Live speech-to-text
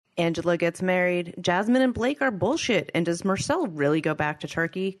Angela gets married. Jasmine and Blake are bullshit. And does Marcel really go back to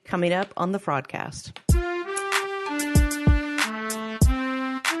Turkey? Coming up on the Fraudcast.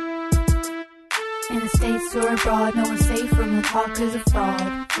 In the States or abroad, no one's safe from the talkers of fraud.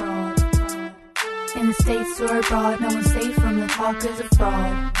 In the States or abroad, no one's safe from the talkers of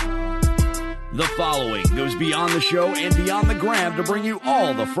fraud. The following goes beyond the show and beyond the gram to bring you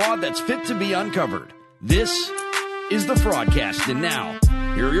all the fraud that's fit to be uncovered. This is the Fraudcast, and now,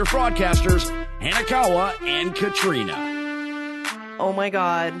 here are your fraudcasters, Hanakawa and Katrina. Oh my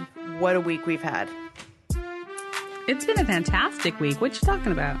God, what a week we've had. It's been a fantastic week. What you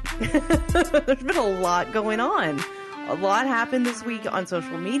talking about? There's been a lot going on. A lot happened this week on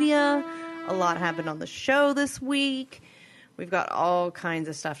social media. A lot happened on the show this week. We've got all kinds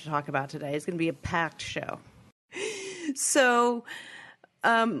of stuff to talk about today. It's going to be a packed show. So,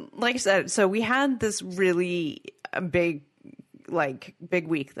 like I said, so we had this really big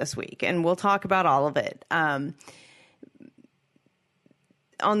week this week, and we'll talk about all of it. On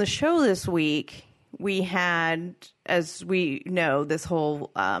the show this week, we had, as we know, this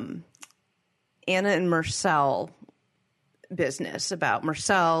whole Anna and Marcel business about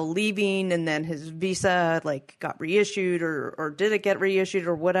Marcel leaving, and then his visa got reissued or did it get reissued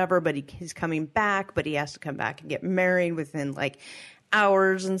or whatever, but he's coming back, but he has to come back and get married within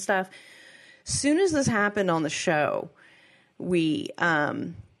hours and stuff. Soon as this happened on the show, we do I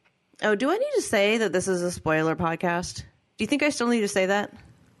need to say that this is a spoiler podcast? Do you think I still need to say that?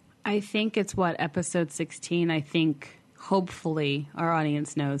 I think it's episode 16. I think hopefully our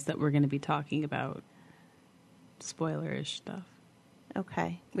audience knows that we're going to be talking about spoilerish stuff.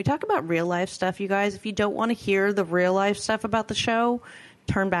 Okay. We talk about real life stuff, you guys. If you don't want to hear the real life stuff about the show,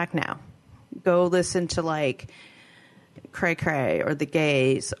 turn back now. Go listen to Cray Cray or The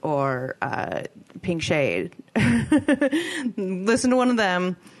Gays or Pink Shade. Listen to one of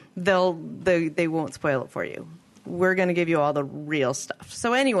them. They won't spoil it for you. We're going to give you all the real stuff.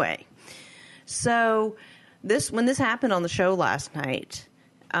 So anyway, when this happened on the show last night,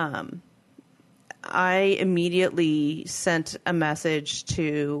 I immediately sent a message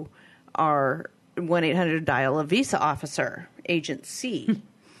to our 1-800-DIAL-A-VISA officer, Agent C,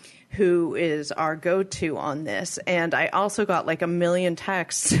 who is our go-to on this. And I also got a million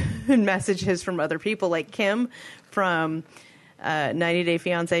texts and messages from other people, like Kim from 90 Day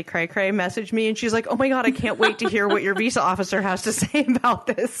Fiance Cray Cray messaged me, and she's like, oh my God, I can't wait to hear what your visa officer has to say about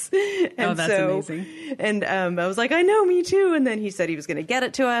this. And that's amazing. And I was like, I know, me too. And then he said he was going to get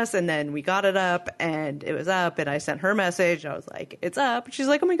it to us, and then we got it up, and it was up, and I sent her a message. I was like, it's up. She's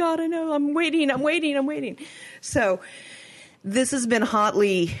like, oh my God, I know, I'm waiting. So this has been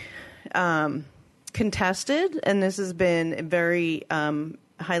hotly contested, and this has been very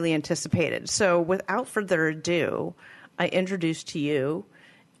highly anticipated. So without further ado, I introduce to you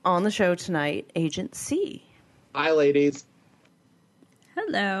on the show tonight, Agent C. Hi, ladies.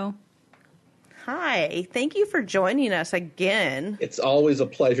 Hello. Hi. Thank you for joining us again. It's always a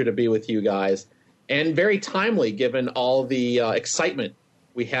pleasure to be with you guys, and very timely given all the excitement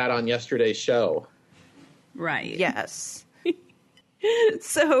we had on yesterday's show. Right. Yes.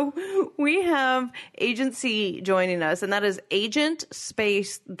 So we have Agent C joining us, and that is Agent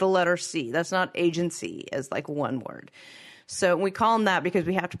space the letter C. That's not agency as one word. So we call him that because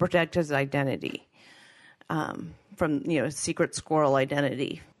we have to protect his identity from, secret squirrel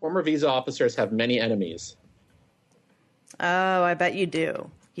identity. Former visa officers have many enemies. Oh, I bet you do.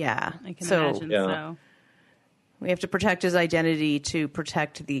 Yeah. I can imagine so. We have to protect his identity to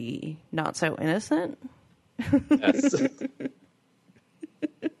protect the not so innocent. Yes.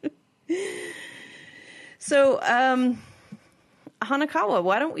 So, Hanakawa,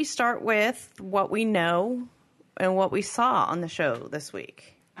 why don't we start with what we know and what we saw on the show this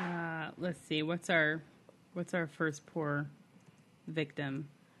week? Let's see. What's our first poor victim?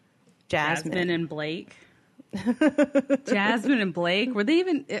 Jasmine and Blake. Jasmine and Blake. Were they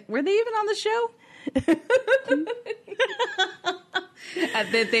even on the show?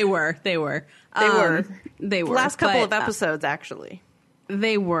 They were. They were. The last couple of episodes, actually.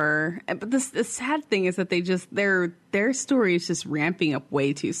 They were, but the sad thing is that their story is just ramping up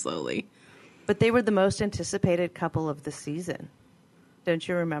way too slowly. But they were the most anticipated couple of the season. Don't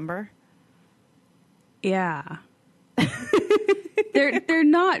you remember? Yeah. They're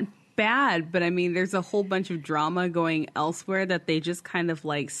not bad, but I mean, there's a whole bunch of drama going elsewhere that they just kind of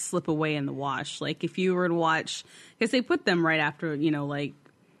slip away in the wash. If you were to watch, because they put them right after,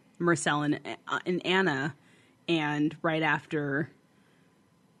 Marcel and Anna, and right after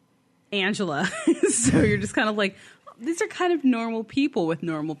Angela. So you're just kind of these are kind of normal people with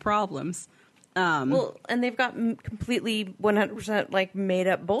normal problems. Well, and they've got completely 100% like made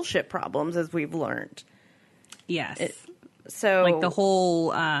up bullshit problems, as we've learned. Yes. So like the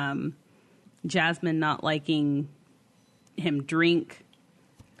whole Jasmine not liking him drink,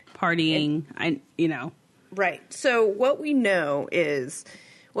 partying, Right. So what we know is,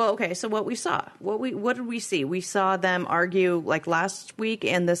 well, okay, so what we saw, what did we see? We saw them argue, like last week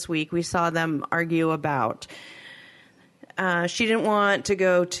and this week, we saw them argue about she didn't want to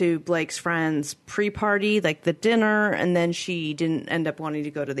go to Blake's friend's pre-party, like the dinner, and then she didn't end up wanting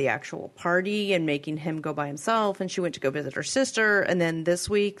to go to the actual party and making him go by himself, and she went to go visit her sister, and then this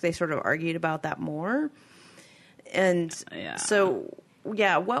week they sort of argued about that more. And so,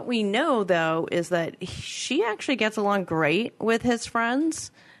 yeah, what we know, though, is that she actually gets along great with his friends.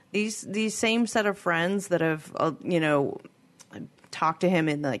 These same set of friends that have, talked to him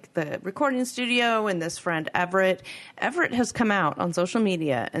in like the recording studio, and this friend Everett has come out on social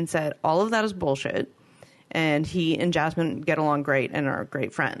media and said all of that is bullshit, and he and Jasmine get along great and are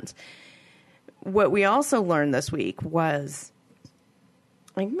great friends. What we also learned this week was,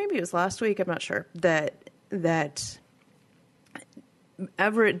 like, maybe it was last week, I'm not sure, that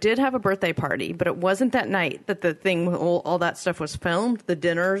Everett did have a birthday party, but it wasn't that night that the thing, all that stuff was filmed, the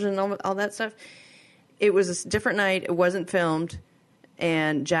dinners and all that stuff. It was a different night. It wasn't filmed.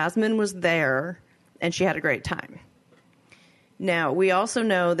 And Jasmine was there, and she had a great time. Now, we also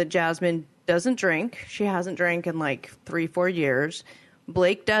know that Jasmine doesn't drink. She hasn't drank in like 3-4 years.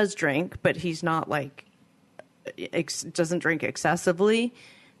 Blake does drink, but he's not like, doesn't drink excessively.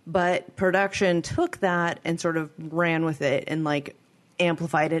 But production took that and sort of ran with it and like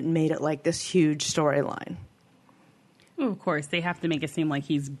amplified it and made it like this huge storyline. Well, of course, they have to make it seem like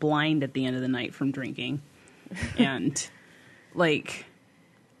he's blind at the end of the night from drinking. And like,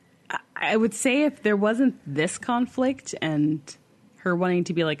 I would say if there wasn't this conflict and her wanting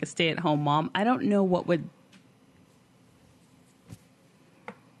to be like a stay-at-home mom, I don't know what would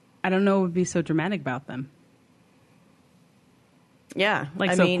be so dramatic about them. Yeah.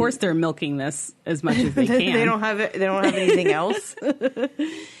 Like, of course they're milking this as much as they can. They don't have anything else.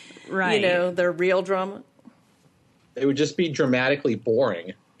 Right. Their real drama. It would just be dramatically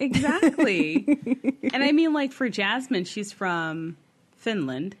boring. Exactly. And I mean, like, for Jasmine, she's from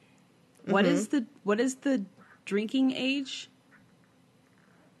Finland. What is the drinking age?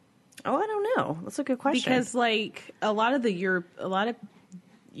 Oh, I don't know. That's a good question. Because like a lot of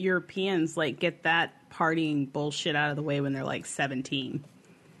Europeans like get that partying bullshit out of the way when they're like 17.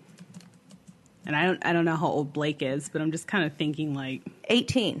 And I don't know how old Blake is, but I'm just kind of thinking like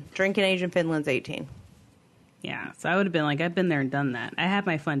 18. Drinking age in Finland's 18. Yeah, so I would have been like, I've been there and done that. I had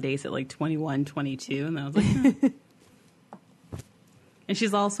my fun days at like 21, 22, and I was like, And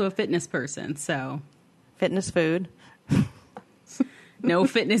she's also a fitness person, so. Fitness food. No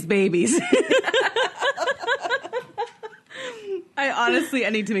fitness babies. I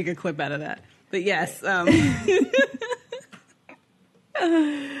need to make a clip out of that. But yes.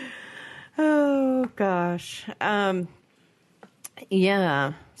 Oh, gosh.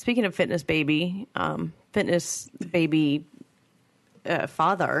 Yeah. Speaking of fitness baby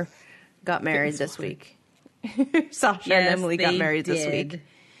father got married this week. Sasha and Emily got married this week.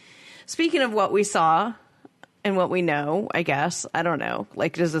 Speaking of what we saw and what we know, I guess, I don't know.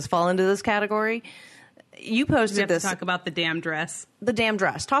 Like, does this fall into this category? You posted this. To talk about the damn dress. The damn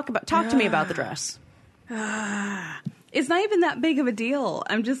dress. Talk to me about the dress. It's not even that big of a deal.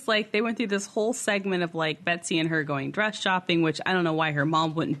 I'm just like, they went through this whole segment of like Betsy and her going dress shopping, which I don't know why her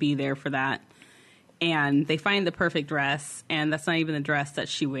mom wouldn't be there for that. And they find the perfect dress, and that's not even the dress that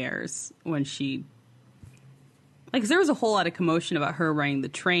she wears when she... Like, 'cause there was a whole lot of commotion about her riding the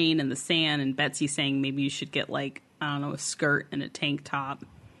train and the sand, and Betsy saying maybe you should get, like, I don't know, a skirt and a tank top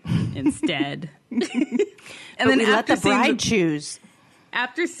instead. And then we let the bride choose.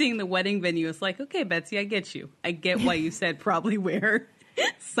 After seeing the wedding venue, it's like, okay, Betsy, I get you. I get why you said probably wear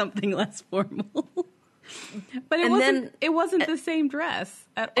something less formal. But it wasn't the same dress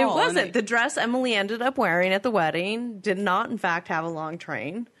at all. It wasn't. The dress Emily ended up wearing at the wedding did not, in fact, have a long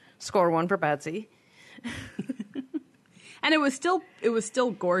train. Score one for Betsy. And it was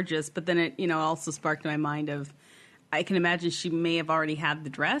still gorgeous, but then it also sparked my mind of, I can imagine she may have already had the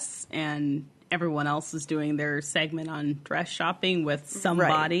dress, and everyone else is doing their segment on dress shopping with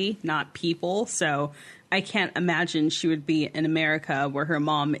somebody, not people. So I can't imagine she would be in America where her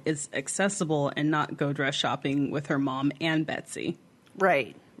mom is accessible and not go dress shopping with her mom and Betsy.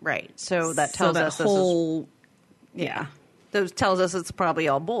 Right. So that tells us that tells us it's probably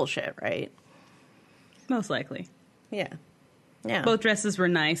all bullshit, right? Most likely. Yeah. Both dresses were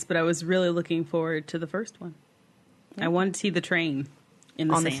nice, but I was really looking forward to the first one. Yeah. I wanted to see the train In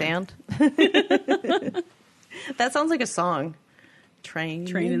the on sand. the sand. That sounds like a song. Train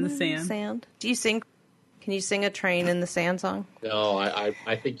in the sand. Do you sing? Can you sing a train in the sand song? No, I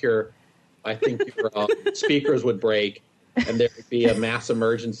think your speakers would break, and there would be a mass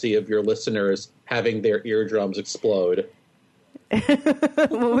emergency of your listeners having their eardrums explode.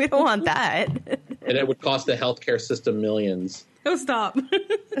 Well, we don't want that. And it would cost the healthcare system millions. Oh, stop.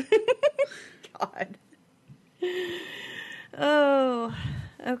 God. Oh,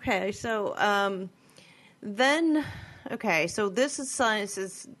 okay. So, so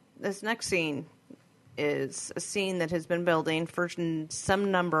this next scene is a scene that has been building for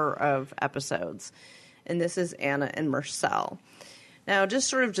some number of episodes. And this is Anna and Marcel. Now, just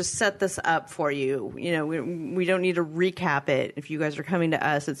set this up for you. You know, we don't need to recap it. If you guys are coming to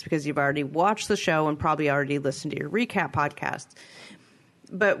us, it's because you've already watched the show and probably already listened to your recap podcast.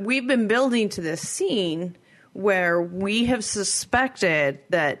 But we've been building to this scene where we have suspected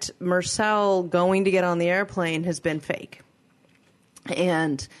that Marcel going to get on the airplane has been fake.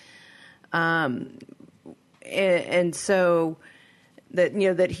 And so that, you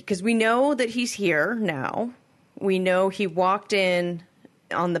know, that because we know that he's here now. We know he walked in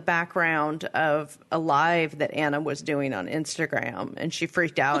on the background of a live that Anna was doing on Instagram, and she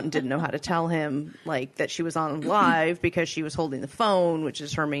freaked out and didn't know how to tell him like that she was on live because she was holding the phone, which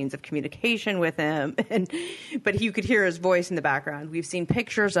is her means of communication with him. But you could hear his voice in the background. We've seen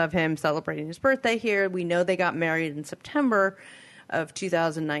pictures of him celebrating his birthday here. We know they got married in September of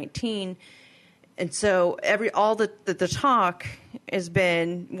 2019. And so all the talk has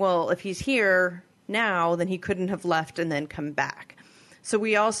been, well, if he's here now, then he couldn't have left and then come back. So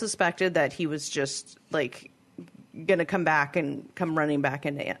we all suspected that he was just like going to come back and come running back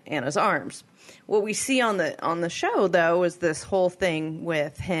into Anna's arms. What we see on the show, though, is this whole thing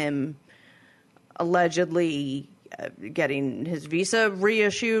with him allegedly getting his visa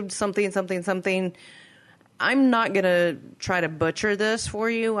reissued, something. I'm not going to try to butcher this for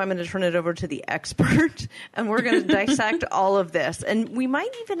you. I'm going to turn it over to the expert, and we're going to dissect all of this. And we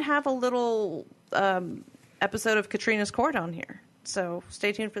might even have a little episode of Katrina's Court on here. So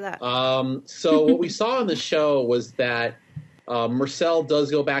stay tuned for that. So what we saw on the show was that Marcel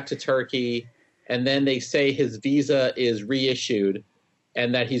does go back to Turkey, and then they say his visa is reissued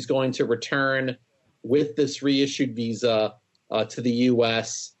and that he's going to return with this reissued visa to the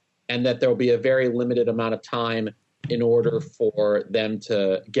U.S., and that there will be a very limited amount of time in order for them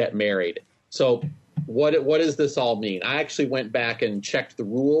to get married. So what does this all mean? I actually went back and checked the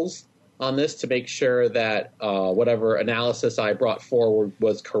rules on this to make sure that whatever analysis I brought forward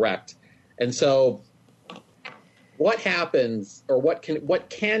was correct. And so what happens, or what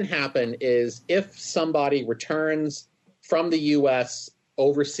can happen, is if somebody returns from the U.S.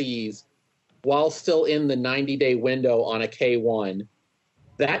 overseas while still in the 90-day window on a K-1,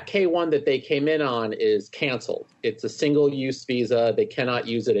 that K-1 that they came in on is canceled. It's a single-use visa. They cannot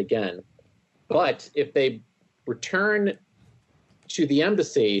use it again. But if they return to the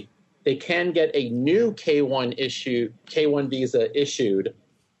embassy, they can get a new K-1 visa issued.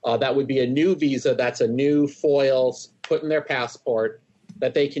 That would be a new visa. That's a new foil put in their passport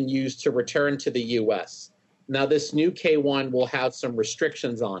that they can use to return to the U.S. Now, this new K-1 will have some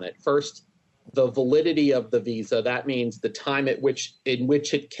restrictions on it. First, the validity of the visa. That means the time in which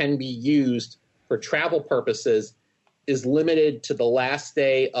it can be used for travel purposes is limited to the last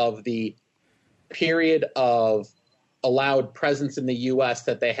day of the period of allowed presence in the U.S.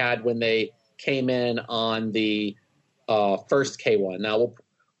 that they had when they came in on the first K-1. Now,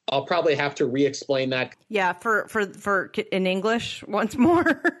 I'll probably have to re-explain that. Yeah, for in English once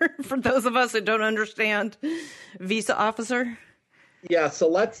more for those of us that don't understand visa officer. Yeah, so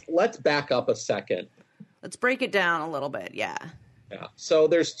let's back up a second. Let's break it down a little bit. Yeah. So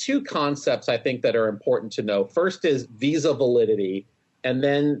there's two concepts I think that are important to know. First is visa validity, and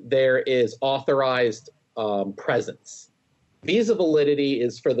then there is authorized presence. Visa validity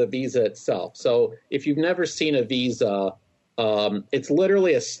is for the visa itself. So if you've never seen a visa, it's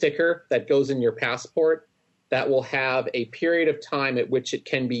literally a sticker that goes in your passport that will have a period of time at which it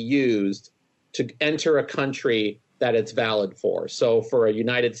can be used to enter a country that it's valid for. So for a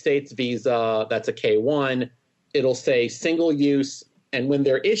United States visa, that's a K-1, it'll say single use. And when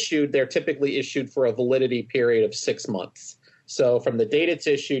they're issued, they're typically issued for a validity period of 6 months. So from the date it's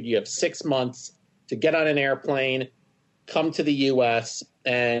issued, you have 6 months to get on an airplane, come to the U.S.,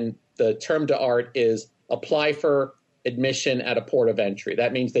 and the term to art is apply for admission at a port of entry.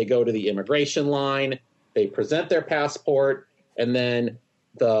 That means they go to the immigration line, they present their passport, and then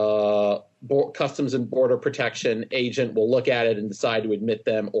the Customs and Border Protection agent will look at it and decide to admit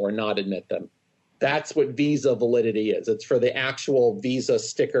them or not admit them. That's what visa validity is. It's for the actual visa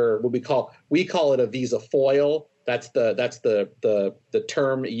sticker. What we call it a visa foil. That's the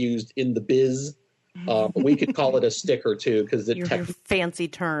term used in the biz. We could call it a sticker too, because your fancy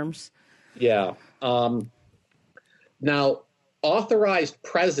terms. Yeah. Now, authorized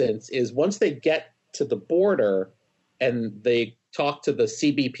presence is once they get to the border and they talk to the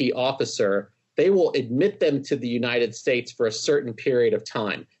CBP officer, they will admit them to the United States for a certain period of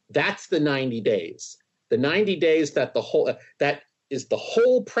time. That's the 90 days. The 90 days that is the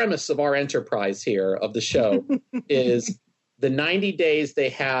whole premise of our enterprise here of the show is the 90 days they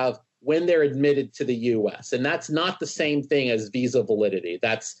have when they're admitted to the U.S. And that's not the same thing as visa validity.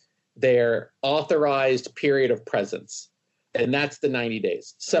 That's their authorized period of presence. And that's the 90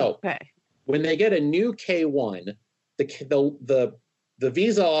 days. So when they get a new K-1, the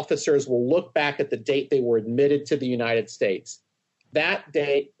visa officers will look back at the date they were admitted to the United States. That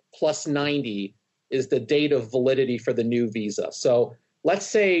date plus 90 is the date of validity for the new visa. So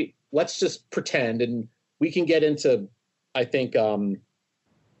let's just pretend, and we can get into, I think,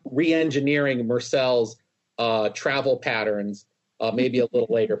 re-engineering Marcel's travel patterns maybe a little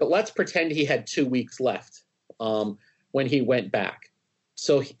later. But let's pretend he had 2 weeks left when he went back.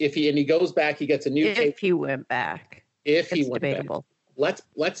 So if he goes back, he gets a new. If he went back, debatable. Let's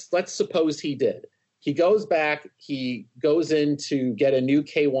suppose he did. He goes back. He goes in to get a new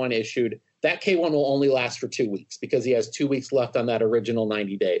K-1 issued. That K-1 will only last for 2 weeks because he has 2 weeks left on that original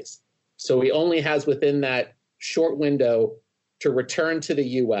 90 days. So he only has within that short window to return to the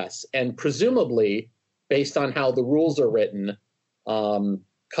U.S. And presumably, based on how the rules are written,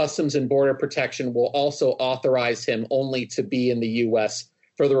 Customs and Border Protection will also authorize him only to be in the U.S.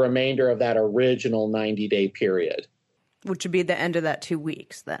 for the remainder of that original 90-day period. Which would be the end of that 2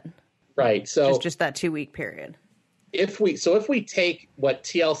 weeks then. Right. So just that 2 week period. If we take what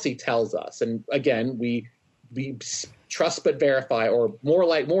TLC tells us, and again, we trust but verify, or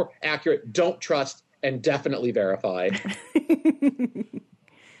more accurate, don't trust and definitely verify.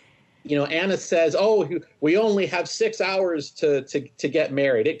 Anna says, "Oh, we only have 6 hours to get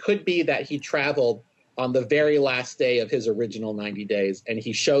married." It could be that he traveled on the very last day of his original 90 days, and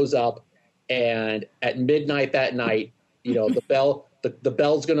he shows up, and at midnight that night, the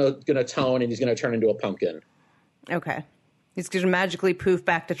bell's gonna tone, and he's gonna turn into a pumpkin. Okay, he's gonna magically poof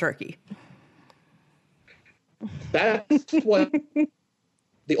back to Turkey. That's what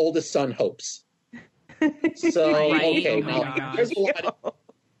the oldest son hopes. So okay, now there's a lot of,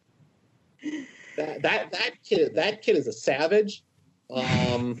 that kid is a savage,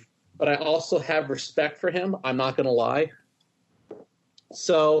 but I also have respect for him. I'm not going to lie.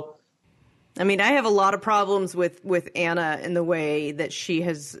 So, I mean, I have a lot of problems with Anna in the way that she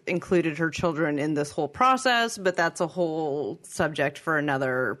has included her children in this whole process, but that's a whole subject for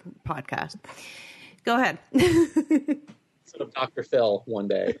another podcast. Go ahead. Instead of Dr. Phil one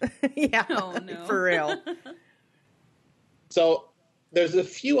day. Yeah, oh, no. For real. So there's a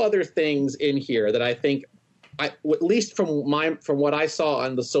few other things in here that I think, at least from what I saw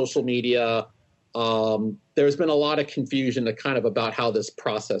on the social media, there's been a lot of confusion about how this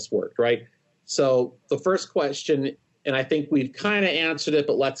process worked, right? So the first question, and I think we've kind of answered it,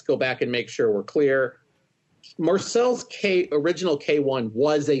 but let's go back and make sure we're clear. Marcel's original K-1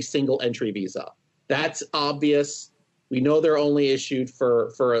 was a single entry visa. That's obvious. We know they're only issued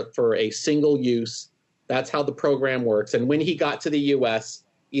for a single use. That's how the program works. And when he got to the U.S.,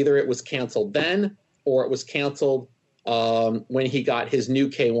 either it was canceled then or it was canceled when he got his new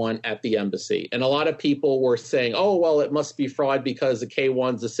K-1 at the embassy. And a lot of people were saying, oh, well, it must be fraud because the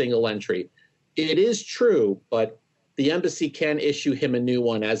K-1's a single entry. It is true, but the embassy can issue him a new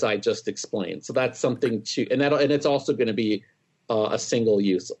one, as I just explained. So that's something and it's also going to be a single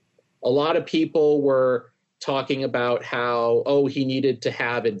use. A lot of people were talking about how, he needed to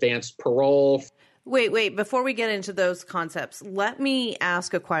have advanced parole. Wait, before we get into those concepts, let me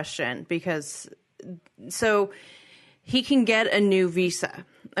ask a question so he can get a new visa.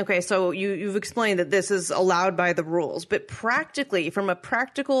 Okay, so you've explained that this is allowed by the rules, but practically, from a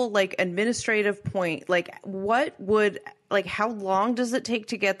practical, administrative point, how long does it take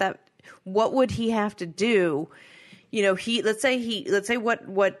to get that? What would he have to do? Let's say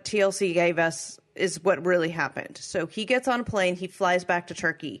what TLC gave us is what really happened. So he gets on a plane, he flies back to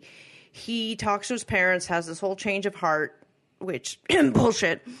Turkey. He talks to his parents, has this whole change of heart, which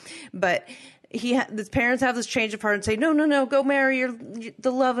bullshit, but his parents have this change of heart and say, no, go marry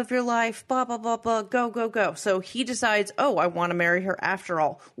the love of your life, blah, blah, blah, blah, go. So he decides, I want to marry her after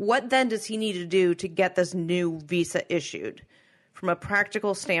all. What then does he need to do to get this new visa issued? From a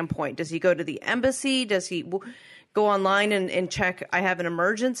practical standpoint, does he go to the embassy? Does he go online and check I have an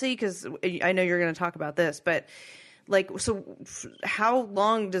emergency? Because I know you're going to talk about this, but how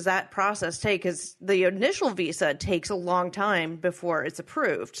long does that process take? Because the initial visa takes a long time before it's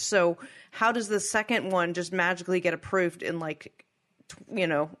approved. So how does the second one just magically get approved in 2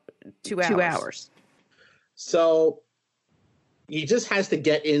 hours? 2 hours. So he just has to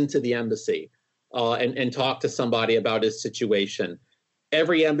get into the embassy and talk to somebody about his situation.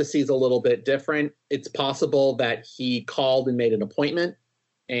 Every embassy is a little bit different. It's possible that he called and made an appointment,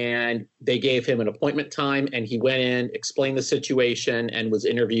 and they gave him an appointment time, and he went in, explained the situation, and was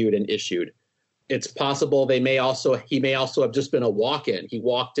interviewed and issued. It's possible he may also have just been a walk-in. He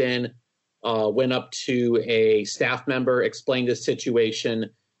walked in, went up to a staff member, explained his situation,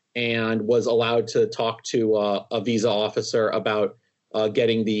 and was allowed to talk to a visa officer about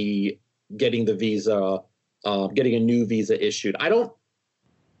getting the visa, getting a new visa issued.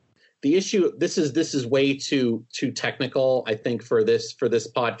 The issue, this is way too technical, I think, for this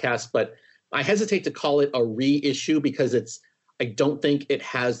podcast, but I hesitate to call it a reissue because I don't think it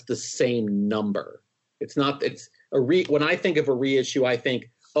has the same number. When I think of a reissue, I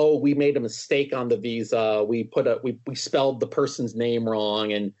think, oh, we made a mistake on the visa. We spelled the person's name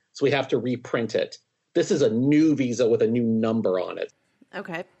wrong, and so we have to reprint it. This is a new visa with a new number on it.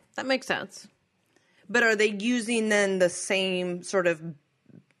 Okay, that makes sense. But are they using then the same sort of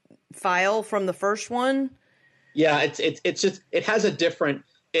file from the first one? Yeah, it's just it has a different,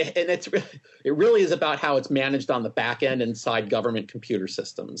 and it really is about how it's managed on the back end inside government computer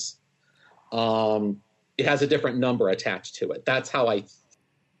systems. It has a different number attached to it. That's how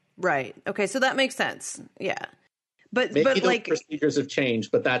Right. Okay, so that makes sense. Yeah. But maybe the procedures have changed,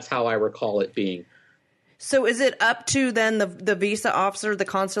 but that's how I recall it being. So is it up to then the visa officer, the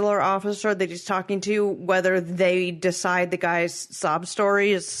consular officer that he's talking to, whether they decide the guy's sob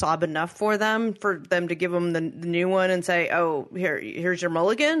story is sob enough for them to give him the new one and say, oh, here's your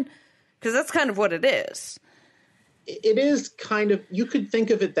mulligan? Because that's kind of what it is. It is kind of, you could think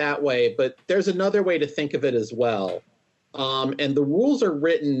of it that way, but there's another way to think of it as well. And the rules are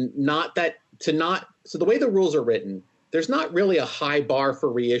written so the way the rules are written, there's not really a high bar for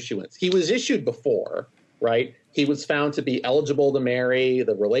reissuance. He was issued before, right? He was found to be eligible to marry.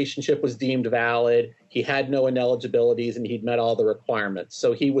 The relationship was deemed valid. He had no ineligibilities, and he'd met all the requirements.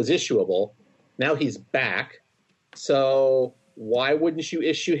 So he was issuable. Now he's back. So why wouldn't you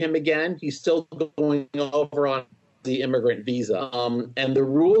issue him again? He's still going over on the immigrant visa. And the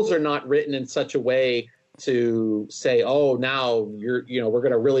rules are not written in such a way to say, oh, now we're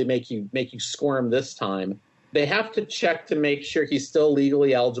going to really make you squirm this time. They have to check to make sure he's still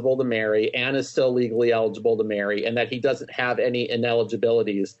legally eligible to marry, Anna's still legally eligible to marry, and that he doesn't have any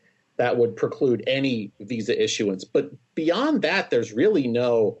ineligibilities that would preclude any visa issuance. But beyond that, there's really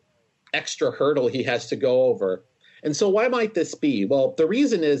no extra hurdle he has to go over. And so why might this be? Well, the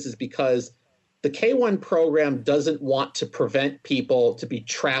reason is because the K-1 program doesn't want to prevent people to be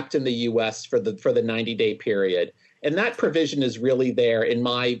trapped in the U.S. for the 90-day period. And that provision is really there, in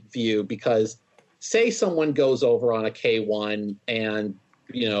my view, because say someone goes over on a K-1 and,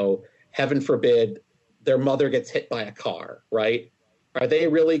 heaven forbid, their mother gets hit by a car, right? Are they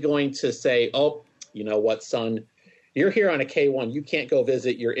really going to say, oh, you know what, son, you're here on a K-1. You can't go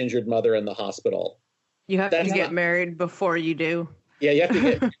visit your injured mother in the hospital. You have to get married before you do. Yeah, you have to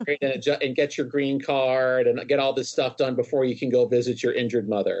get married and get your green card and get all this stuff done before you can go visit your injured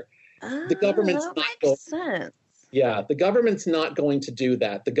mother. The government's that makes sense. Yeah, the government's not going to do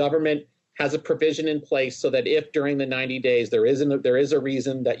that. The government has a provision in place so that if during the 90 days there is a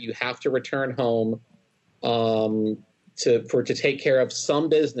reason that you have to return home to take care of some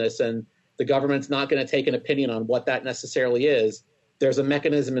business, and the government's not going to take an opinion on what that necessarily is, there's a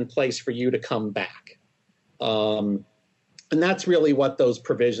mechanism in place for you to come back. And that's really what those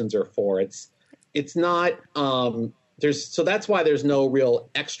provisions are for. It's not so that's why there's no real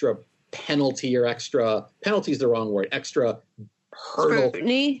extra penalty or extra penalty is the wrong word. Extra hurdle.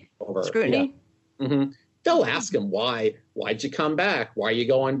 Scrutiny. Yeah. Mm-hmm. They'll ask him why'd you come back? Why are you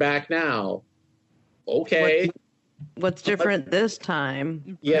going back now? Okay. What's different this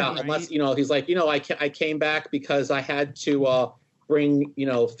time? Yeah, right. Unless he's like, I came back because I had to bring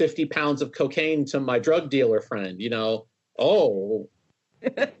 50 pounds of cocaine to my drug dealer friend. Oh,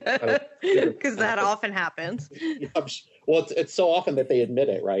 because that often happens. Well, it's so often that they admit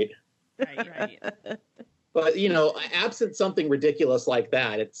it, right? Right. But absent something ridiculous like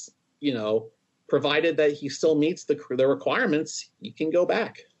that, it's provided that he still meets the requirements, you can go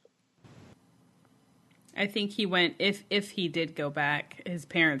back. I think he went. If he did go back, his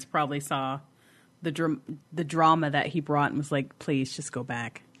parents probably saw the drama that he brought and was like, "Please, just go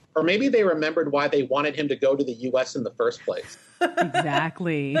back." Or maybe they remembered why they wanted him to go to the U.S. in the first place.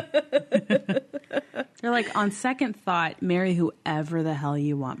 Exactly. They're like, on second thought, marry whoever the hell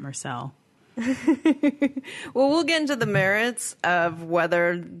you want, Marcel. Well, we'll get into the merits of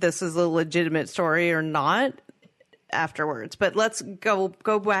whether this is a legitimate story or not afterwards. But let's go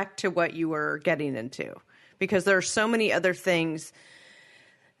back to what you were getting into, because there are so many other things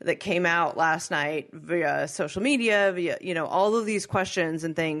that came out last night via social media, via, all of these questions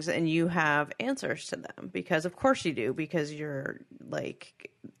and things, and you have answers to them, because of course you do, because you're like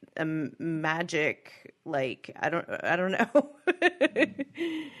a magic, like, I don't know.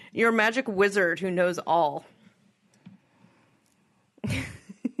 You're a magic wizard who knows all.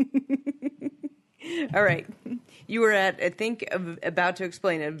 All right. You were about to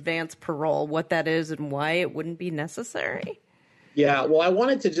explain advance parole, what that is and why it wouldn't be necessary. Yeah, well, I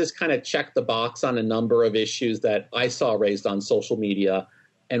wanted to just kind of check the box on a number of issues that I saw raised on social media,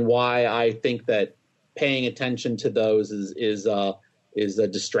 and why I think that paying attention to those is a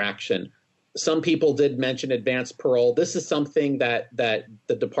distraction. Some people did mention advanced parole. This is something that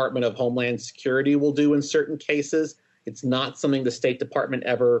the Department of Homeland Security will do in certain cases. It's not something the State Department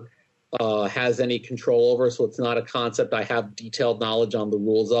ever has any control over, so it's not a concept I have detailed knowledge on the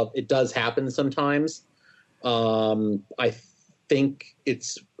rules of. It does happen sometimes. I think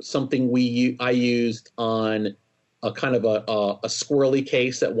it's something I used on a kind of a squirrely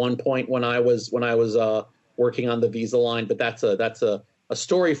case at one point when I was working on the visa line, but that's a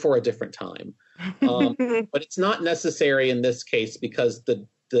story for a different time. But it's not necessary in this case, because the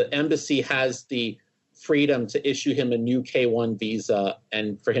embassy has the freedom to issue him a new K-1 visa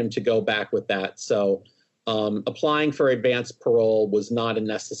and for him to go back with that. So applying for advanced parole was not a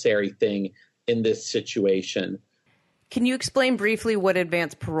necessary thing in this situation. Can you explain briefly what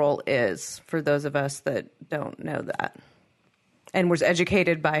advanced parole is for those of us that don't know that and was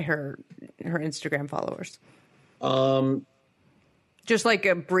educated by her Instagram followers? Just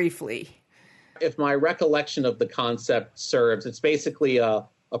like briefly. If my recollection of the concept serves, it's basically a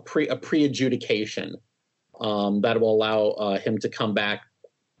pre-adjudication that will allow him to come back,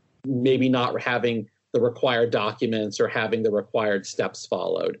 maybe not having the required documents or having the required steps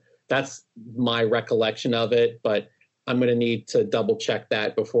followed. That's my recollection of it, but I'm going to need to double check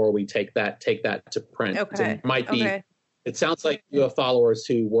that before we take that to print. Okay. It might be. Okay. It sounds like you have followers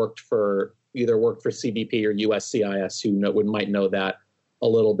who worked for CBP or USCIS who might know that a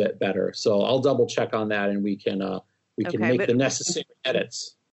little bit better. So I'll double check on that, and we can make the necessary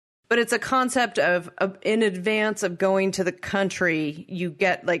edits. But it's a concept of in advance of going to the country, you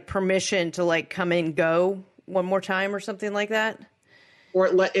get like permission to like come and go one more time or something like that. Or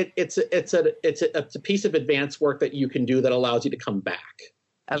it's a piece of advanced work that you can do that allows you to come back,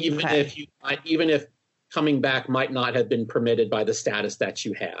 even if coming back might not have been permitted by the status that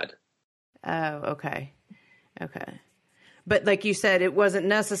you had. Oh, okay. But like you said, it wasn't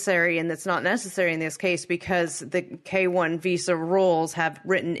necessary, and it's not necessary in this case because the K-1 visa rules have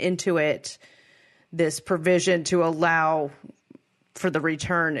written into it this provision to allow for the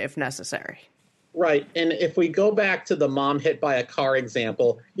return if necessary. Right. And if we go back to the mom hit by a car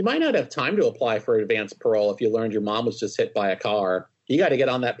example, you might not have time to apply for advanced parole if you learned your mom was just hit by a car. You got to get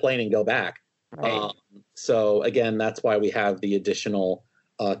on that plane and go back. Right. So, again, that's why we have the additional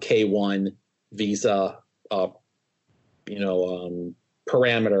K-1 visa,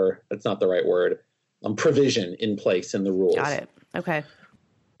 parameter. That's not the right word. Provision in place in the rules. Got it. Okay.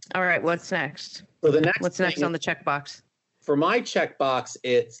 All right. What's next? So what's next on the checkbox? For my checkbox,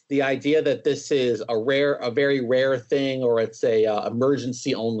 it's the idea that this is a very rare thing, or it's a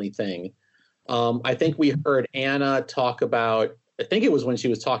emergency only thing. I think we heard Anna talk about. I think it was when she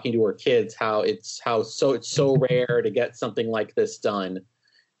was talking to her kids how it's so rare to get something like this done,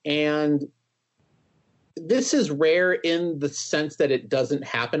 and this is rare in the sense that it doesn't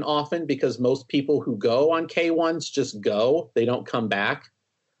happen often because most people who go on K-1s just go; they don't come back.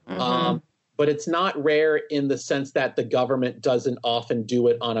 Mm-hmm. But it's not rare in the sense that the government doesn't often do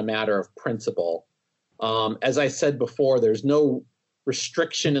it on a matter of principle. As I said before, there's no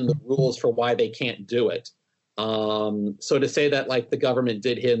restriction in the rules for why they can't do it. So to say that like the government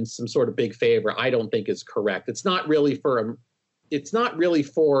did him some sort of big favor, I don't think is correct. It's not an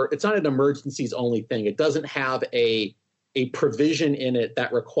emergencies only thing. It doesn't have a provision in it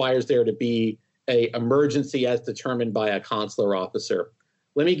that requires there to be an emergency as determined by a consular officer.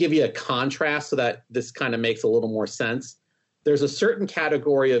 Let me give you a contrast so that this kind of makes a little more sense. There's a certain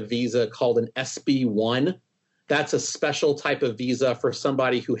category of visa called an SB1. That's a special type of visa for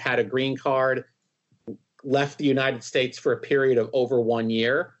somebody who had a green card, left the United States for a period of over 1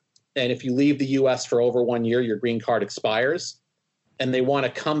 year. And if you leave the U.S. for over 1 year, your green card expires. and they want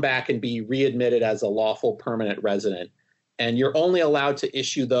to come back and be readmitted as a lawful permanent resident. And you're only allowed to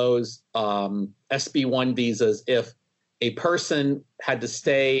issue those SB1 visas if a person had to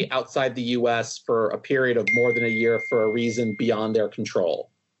stay outside the U.S. for a period of more than a year for a reason beyond their control.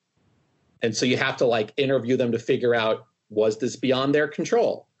 And so you have to like interview them to figure out, was this beyond their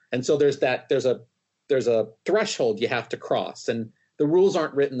control? And so there's a threshold you have to cross, and the rules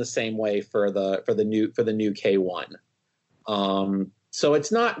aren't written the same way for the new K1. So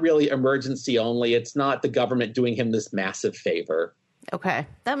it's not really emergency only. It's not the government doing him this massive favor. Okay,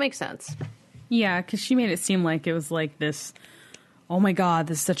 that makes sense. Yeah, because she made it seem like it was like this, oh my God,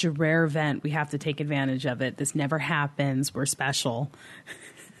 this is such a rare event. We have to take advantage of it. This never happens. We're special.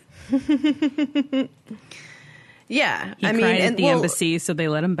 Yeah. He cried at the embassy, so they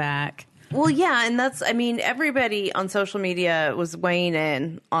let him back. Well, yeah, and everybody on social media was weighing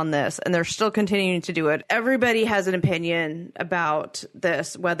in on this, and they're still continuing to do it. Everybody has an opinion about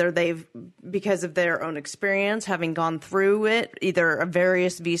this, whether they've, because of their own experience, having gone through it, either a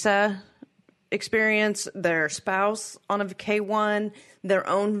various visa experience, their spouse on a K1, their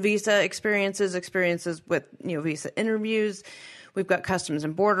own visa experiences with, visa interviews. We've got Customs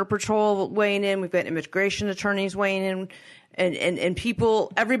and Border Patrol weighing in. We've got immigration attorneys weighing in. And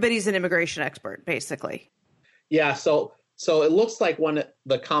people, everybody's an immigration expert, basically. Yeah, so it looks like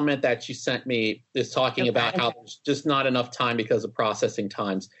the comment that you sent me is talking about how there's just not enough time because of processing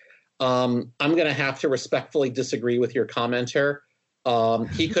times. I'm going to have to respectfully disagree with your commenter.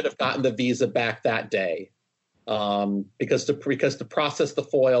 He could have gotten the visa back that day because to process the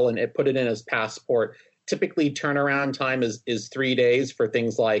FOIL and put it in his passport, typically turnaround time is 3 days for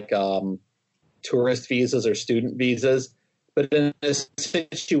things like tourist visas or student visas. But in a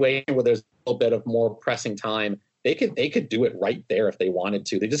situation where there's a little bit of more pressing time, they could do it right there if they wanted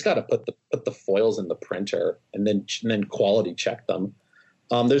to. They just got to put the foils in the printer and then quality check them.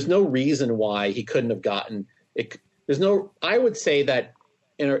 There's no reason why he couldn't have gotten it. I would say that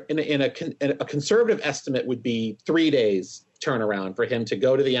in a conservative estimate would be 3 days turnaround for him to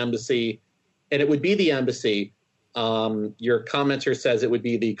go to the embassy, and it would be the embassy. Your commenter says it would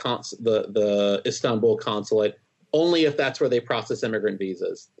be the Istanbul consulate. Only if that's where they process immigrant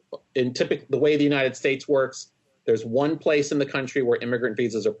visas. The way the United States works, there's one place in the country where immigrant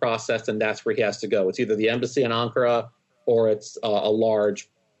visas are processed, and that's where he has to go. It's either the embassy in Ankara or it's a large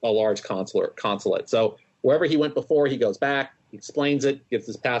consulate. So wherever he went before, he goes back, he explains it, gets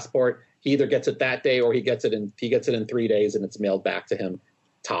his passport. He either gets it that day or he gets it in 3 days, and it's mailed back to him.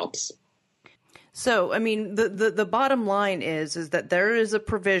 Tops. So, the bottom line is that there is a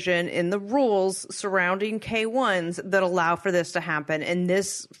provision in the rules surrounding K1s that allow for this to happen. And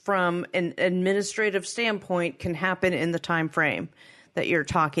this, from an administrative standpoint, can happen in the time frame that you're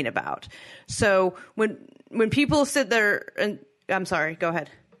talking about. So when people sit there and I'm sorry, go ahead.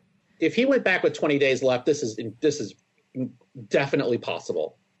 If he went back with 20 days left, this is definitely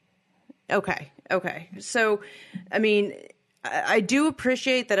possible. Okay. So, I do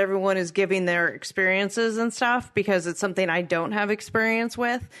appreciate that everyone is giving their experiences and stuff because it's something I don't have experience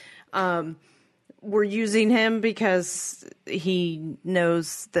with. We're using him because he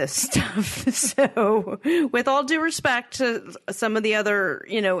knows this stuff. So with all due respect to some of the other,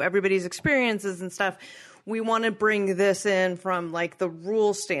 everybody's experiences and stuff, we want to bring this in from like the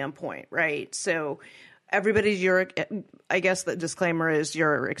rule standpoint, right? So I guess the disclaimer is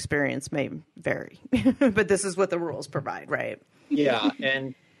your experience may vary, but this is what the rules provide, right? Yeah,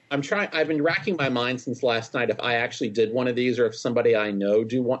 and I've been racking my mind since last night if I actually did one of these or if somebody I know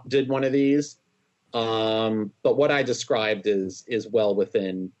did one of these. But what I described is well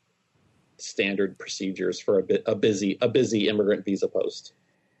within standard procedures for a busy immigrant visa post.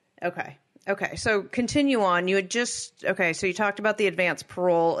 Okay. So continue on. So you talked about the advanced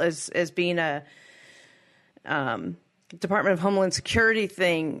parole as being a Department of Homeland Security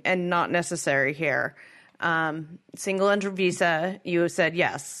thing and not necessary here. Single entry visa, you said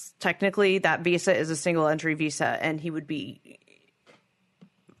yes. Technically, that visa is a single entry visa, and he would be,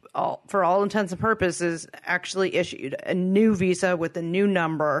 for all intents and purposes, actually issued a new visa with a new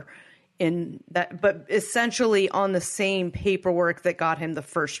number in that, but essentially on the same paperwork that got him the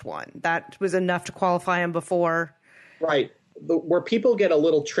first one. That was enough to qualify him before. Right. Where people get a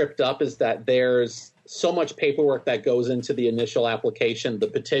little tripped up is that there's so much paperwork that goes into the initial application, the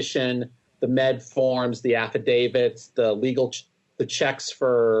petition, the med forms, the affidavits, the checks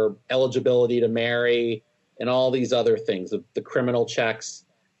for eligibility to marry, and all these other things, the criminal checks,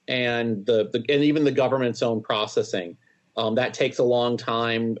 and and even the government's own processing. That takes a long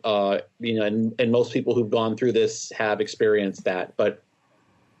time, and most people who've gone through this have experienced that. But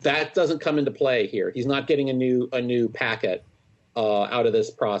that doesn't come into play here. He's not getting a new packet. out of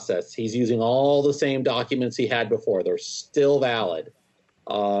this process. He's using all the same documents he had before. They're still valid.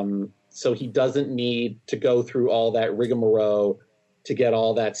 So he doesn't need to go through all that rigmarole to get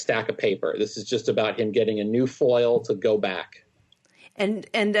all that stack of paper. This is just about him getting a new foil to go back. And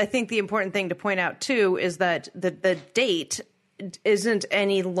I think the important thing to point out, too, is that the date isn't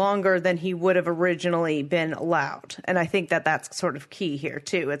any longer than he would have originally been allowed. And I think that that's sort of key here,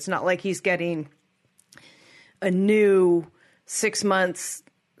 too. It's not like he's getting a new 6 months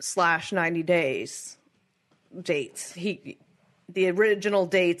 / 90 days dates. The original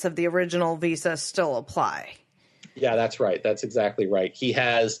dates of the original visa still apply. Yeah, that's right. That's exactly right. He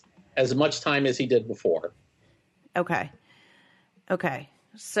has as much time as he did before. Okay.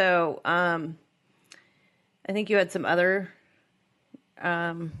 So, I think you had some other.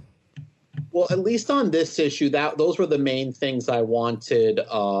 Well, at least on this issue, those were the main things I wanted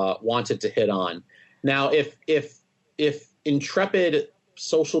to hit on. Now, if intrepid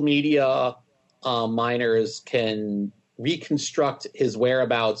social media miners can reconstruct his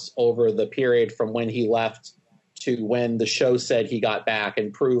whereabouts over the period from when he left to when the show said he got back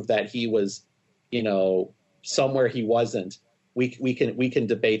and prove that he was, somewhere he wasn't, we can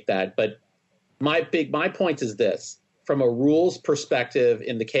debate that. But my point is this: from a rules perspective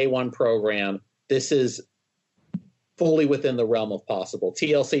in the K1 program, this is fully within the realm of possible.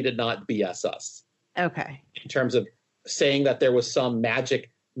 TLC did not BS us. Okay. In terms of saying that there was some magic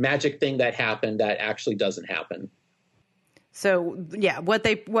thing that happened that actually doesn't happen. So, yeah, what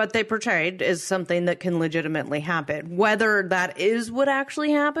they portrayed is something that can legitimately happen. Whether that is what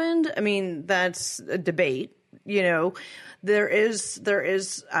actually happened, I mean, that's a debate. There is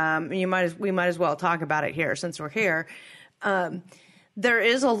we might as well talk about it here since we're here. There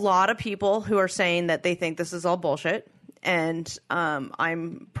is a lot of people who are saying that they think this is all bullshit. And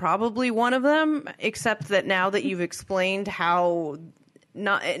I'm probably one of them, except that now that you've explained how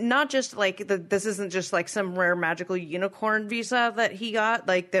not just like this isn't just like some rare magical unicorn visa that he got,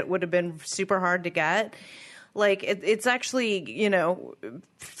 like that would have been super hard to get. Like it's actually,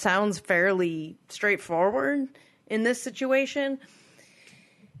 sounds fairly straightforward in this situation.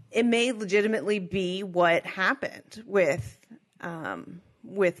 It may legitimately be what happened with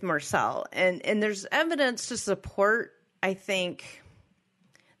Marcel, and there's evidence to support. I think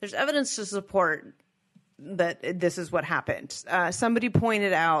there's evidence to support that this is what happened. Somebody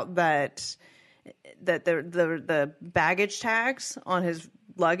pointed out that the baggage tags on his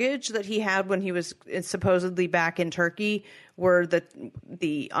luggage that he had when he was supposedly back in Turkey were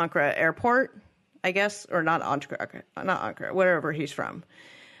the Ankara airport, I guess, or not Ankara, wherever he's from.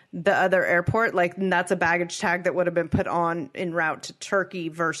 The other airport, like that's a baggage tag that would have been put on en route to Turkey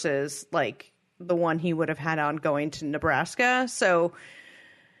versus like the one he would have had on going to Nebraska. So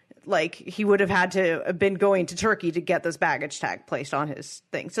like he would have had to have been going to Turkey to get this baggage tag placed on his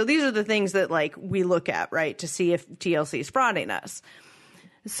thing. So these are the things that like we look at, right, to see if TLC is frauding us.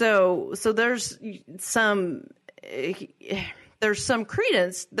 So there's some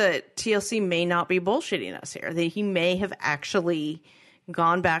credence that TLC may not be bullshitting us here, that he may have actually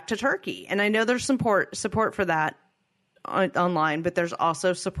gone back to Turkey. And I know there's support for that online, but there's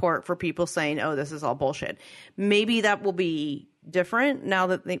also support for people saying, oh, this is all bullshit. Maybe that will be different now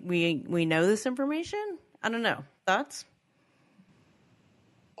that we know this information. I don't know. Thoughts?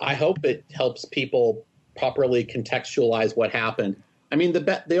 I hope it helps people properly contextualize what happened. I mean,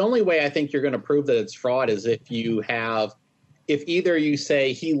 the only way I think you're going to prove that it's fraud is if either you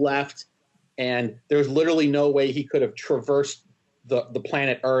say he left and there's literally no way he could have traversed the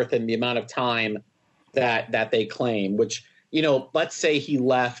planet Earth in the amount of time that they claim, which, let's say he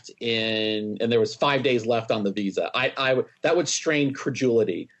left and there was 5 days left on the visa. That would strain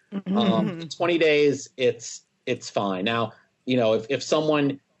credulity. 20 days, it's fine. Now, if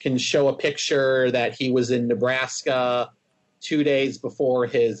someone can show a picture that he was in Nebraska 2 days before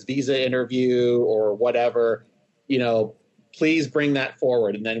his visa interview or whatever, please bring that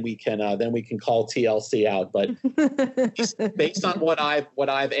forward, and then we can call TLC out. But based on what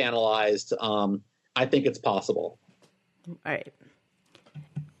I've analyzed, I think it's possible. All right.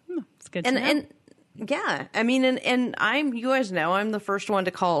 It's good to know. And yeah, I mean, and you guys know, I'm the first one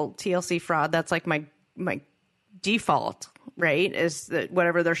to call TLC fraud. That's like my default, right? Is that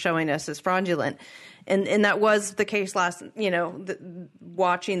whatever they're showing us is fraudulent. And that was the case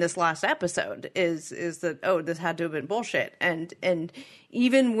watching this last episode is that, oh, this had to have been bullshit. And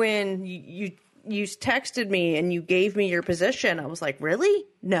even when you texted me and you gave me your position, I was like, really?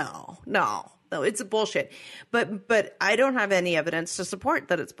 No, it's a bullshit. But I don't have any evidence to support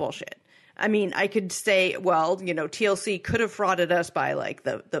that it's bullshit. I mean, I could say, well, TLC could have frauded us by like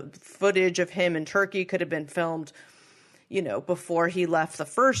the footage of him in Turkey could have been filmed, before he left the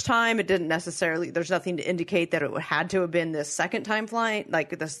first time. It didn't necessarily, there's nothing to indicate that it had to have been this second time flying,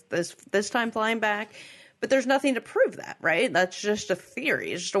 like this time flying back. But there's nothing to prove that, right? That's just a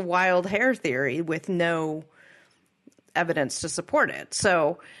theory. It's just a wild hair theory with no evidence to support it.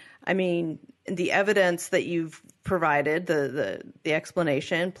 So, I mean, the evidence that you've provided, the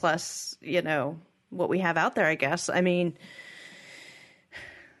explanation, plus, what we have out there, I guess. I mean,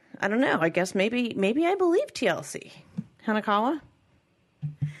 I don't know. I guess maybe I believe TLC. Hanakawa?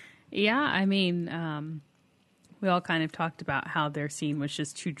 Yeah, I mean, we all kind of talked about how their scene was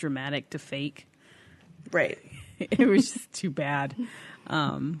just too dramatic to fake. Right. It was just too bad.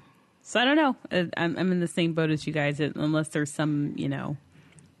 So I don't know. I'm in the same boat as you guys, unless there's some,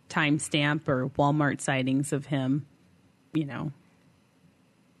 timestamp or Walmart sightings of him,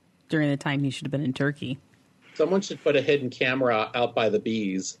 during the time he should have been in Turkey. Someone should put a hidden camera out by the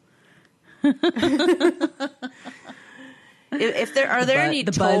bees. If there are there any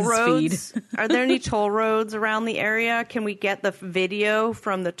toll roads? Are there any toll roads around the area? Can we get the video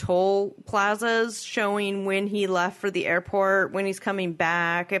from the toll plazas showing when he left for the airport, when he's coming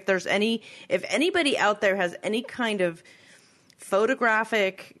back? If anybody out there has any kind of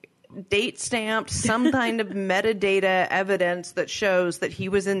photographic, date stamped, some kind of metadata evidence that shows that he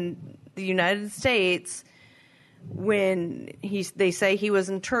was in the United States when they say he was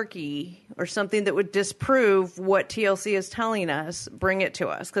in Turkey, or something that would disprove what TLC is telling us, bring it to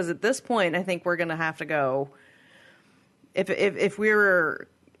us. Because at this point, I think we're going to have to go. If we were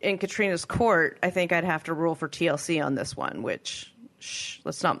in Katrina's court, I think I'd have to rule for TLC on this one. Which,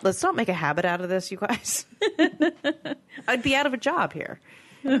 let's not make a habit out of this, you guys. I'd be out of a job here.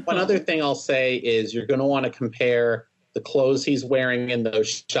 One other thing I'll say is you're going to want to compare the clothes he's wearing in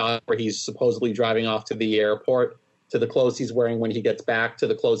those shots where he's supposedly driving off to the airport to the clothes he's wearing when he gets back to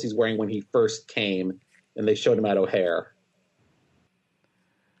the clothes he's wearing when he first came, and they showed him at O'Hare.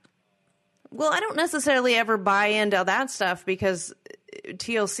 Well, I don't necessarily ever buy into that stuff because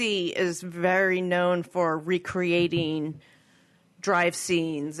TLC is very known for recreating drive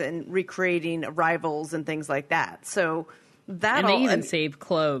scenes and recreating arrivals and things like that. So that, and they even save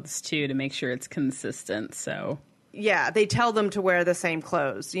clothes too to make sure it's consistent. So yeah, they tell them to wear the same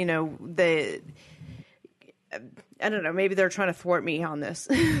clothes. I don't know. Maybe they're trying to thwart me on this.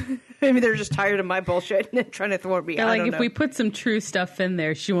 Maybe they're just tired of my bullshit and trying to thwart me. They're like, if we put some true stuff in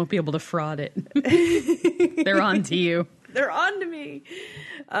there, she won't be able to fraud it. They're on to you. They're on to me.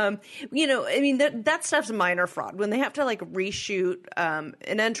 That stuff's minor fraud. When they have to reshoot an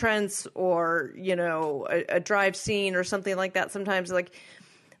entrance or, a drive scene or something like that, sometimes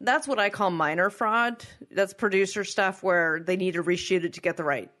that's what I call minor fraud. That's producer stuff where they need to reshoot it to get the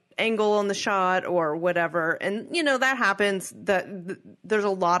right angle on the shot or whatever. And, that happens. There's a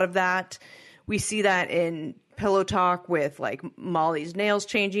lot of that. We see that in Pillow Talk with Molly's nails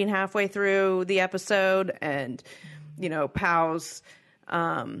changing halfway through the episode and, Pow's,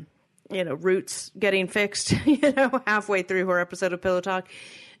 roots getting fixed, halfway through her episode of Pillow Talk.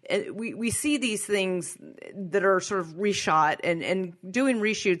 We see these things that are sort of reshot and doing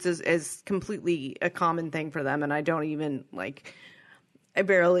reshoots is completely a common thing for them. And I don't even I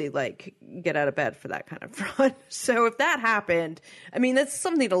barely get out of bed for that kind of fraud. So if that happened, that's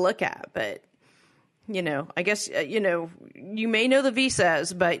something to look at, but I guess, you may know the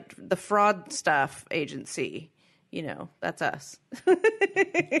visas, but the fraud stuff agency, that's us.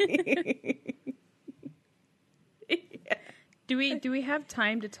 Yeah. Do we have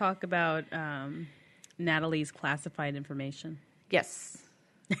time to talk about Natalie's classified information? Yes.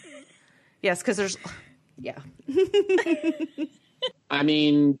 Yes, because there's, yeah.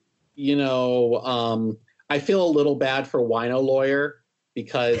 I feel a little bad for Wino Lawyer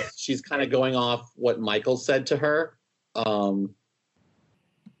because she's kind of going off what Michael said to her. Well,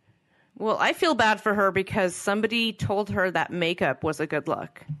 I feel bad for her because somebody told her that makeup was a good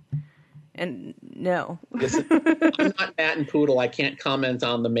look. And no. Listen, I'm not Matt and Poodle. I can't comment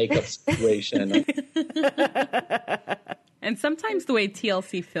on the makeup situation. And sometimes the way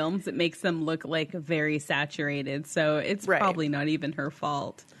TLC films, it makes them look very saturated. So it's probably not even her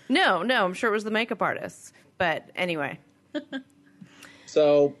fault. No, I'm sure it was the makeup artist. But anyway.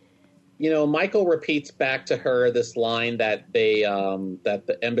 So, Michael repeats back to her this line that that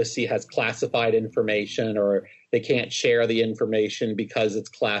the embassy has classified information or they can't share the information because it's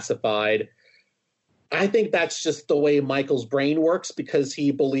classified. I think that's just the way Michael's brain works because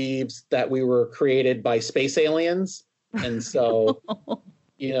he believes that we were created by space aliens. And so,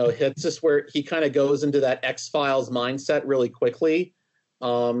 it's just where he kind of goes into that X-Files mindset really quickly.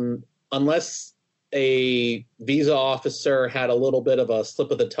 Unless a visa officer had a little bit of a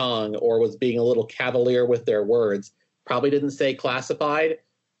slip of the tongue or was being a little cavalier with their words, probably didn't say classified.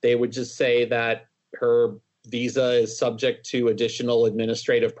 They would just say that her visa is subject to additional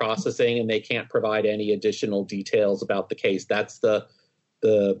administrative processing and they can't provide any additional details about the case. That's the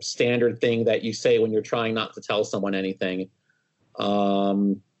standard thing that you say when you're trying not to tell someone anything.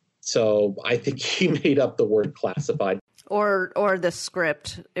 So I think he made up the word classified. Or the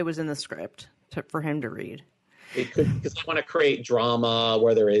script. It was in the script for him to read. It could, because I want to create drama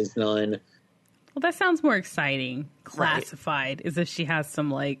where there is none. Well, that sounds more exciting. Classified, right. As if she has some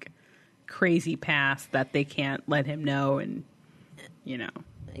like crazy past that they can't let him know, and you know.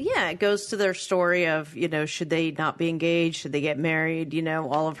 Yeah, it goes to their story of, you know, should they not be engaged? Should they get married? You know,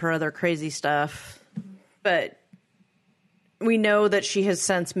 all of her other crazy stuff. But we know that she has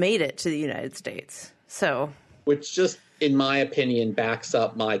since made it to the United States. So, which just, in my opinion, backs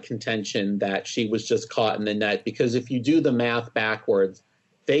up my contention that she was just caught in the net. Because if you do the math backwards,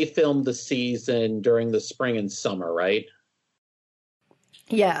 they filmed the season during the spring and summer, right?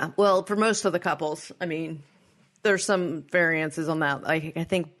 Yeah. Well, for most of the couples, I mean, there's some variances on that. I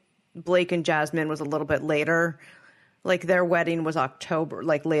think Blake and Jasmine was a little bit later. Like their wedding was October,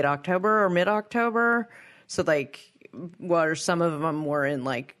 like late October or mid-October. So like, where some of them were in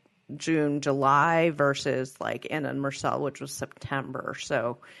like June, July versus like Anna and Marcel, which was September.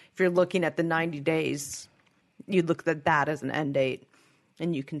 So if you're looking at the 90 days, you look at that as an end date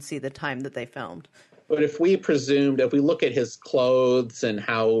and you can see the time that they filmed. But if we look at his clothes and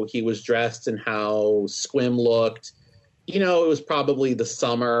how he was dressed and how Squim looked, you know, it was probably the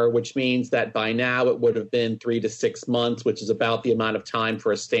summer, which means that by now it would have been 3 to 6 months, which is about the amount of time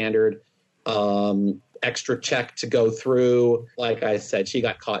for a standard extra check to go through. Like I said, she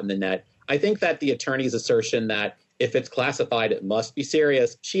got caught in the net. I think that the attorney's assertion that if it's classified, it must be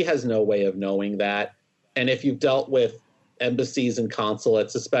serious, she has no way of knowing that. And if you've dealt with embassies and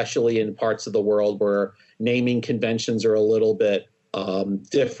consulates, especially in parts of the world where naming conventions are a little bit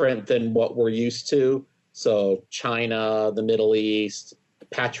different than what we're used to. So China, the Middle East,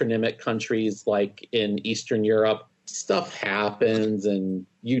 patronymic countries like in Eastern Europe, stuff happens and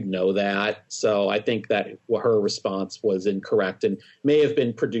you'd know that. So I think that her response was incorrect and may have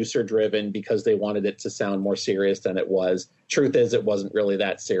been producer driven because they wanted it to sound more serious than it was. Truth is, it wasn't really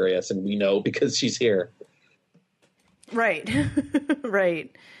that serious, and we know because she's here. Right.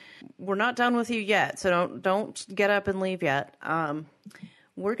 Right. We're not done with you yet, so don't get up and leave yet.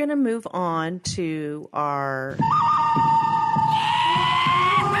 We're going to move on to our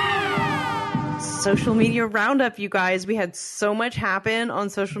social media roundup, you guys. We had so much happen on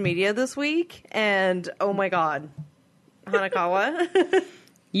social media this week, and oh my God. Hanakawa.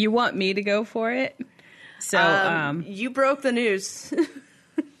 You want me to go for it? So you broke the news.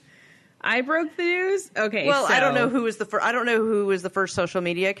 I broke the news? Okay. Well, so, I don't know who was the first. I don't know who was the first social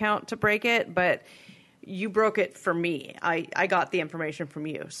media account to break it, but you broke it for me. I got the information from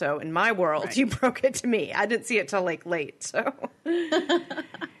you. So in my world, right. You broke it to me. I didn't see it till like late. So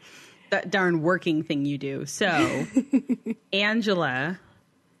that darn working thing you do. So Angela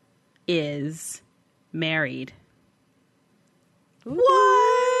is married.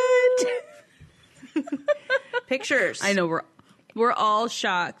 What? Pictures. I know we're all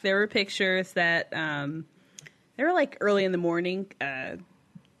shocked. There were pictures that they were like early in the morning,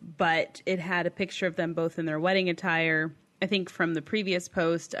 but it had a picture of them both in their wedding attire. I think from the previous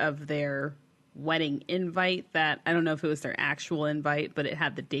post of their wedding invite that I don't know if it was their actual invite, but it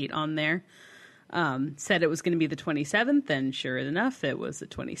had the date on there. Said it was going to be the 27th, and sure enough, it was the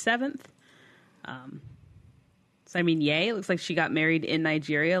 27th. So I mean, yay! It looks like she got married in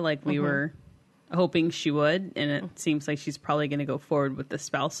Nigeria, like we were hoping she would, and it seems like she's probably going to go forward with the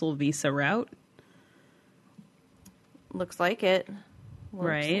spousal visa route. Looks like it.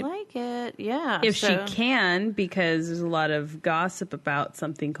 Right. Looks like it, yeah. If she can, because there's a lot of gossip about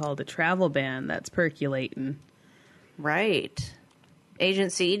something called a travel ban that's percolating. Right.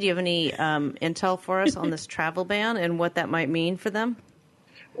 Agent C, do you have any intel for us on this travel ban and what that might mean for them?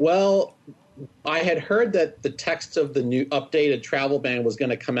 Well, I had heard that the text of the new updated travel ban was going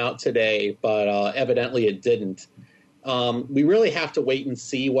to come out today, but evidently it didn't. We really have to wait and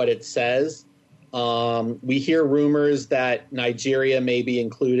see what it says. We hear rumors that Nigeria may be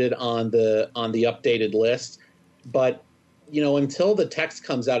included on the updated list, but until the text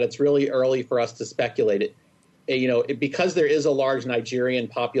comes out, it's really early for us to speculate it. Because there is a large Nigerian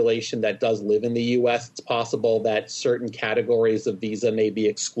population that does live in the U.S., it's possible that certain categories of visa may be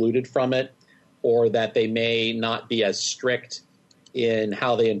excluded from it, or that they may not be as strict in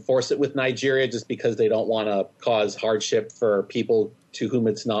how they enforce it with Nigeria just because they don't want to cause hardship for people to whom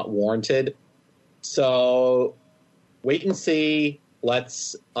it's not warranted. So wait and see.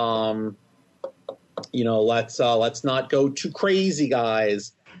 Let's let's not go too crazy,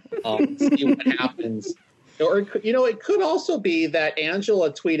 guys. See what happens. Or, it could also be that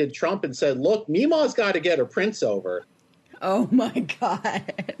Angela tweeted Trump and said, look, Mima's got to get her prince over. Oh, my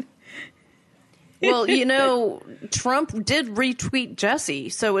God. Well, Trump did retweet Jesse,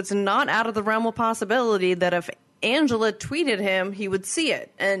 so it's not out of the realm of possibility that if Angela tweeted him, he would see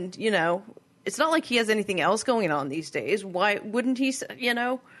it. And, it's not like he has anything else going on these days. Why wouldn't he,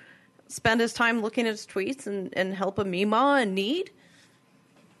 spend his time looking at his tweets and help a Mima in need?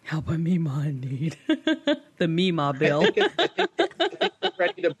 Help a Mima in need. The Mima bill. I think we're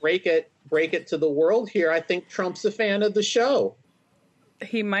ready to break it to the world here. I think Trump's a fan of the show.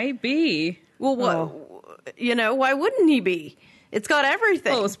 He might be. Well, why wouldn't he be? It's got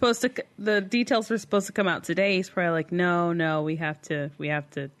everything. Well, the details were supposed to come out today. He's probably like, no, we have to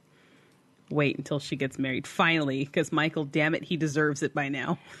wait until she gets married. Finally, because Michael, damn it, he deserves it by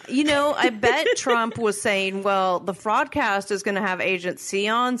now. I bet Trump was saying, well, the fraudcast is going to have Agent C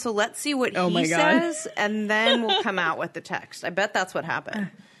on, so let's see what he says, and then we'll come out with the text. I bet that's what happened.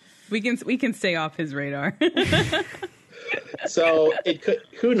 We can stay off his radar. So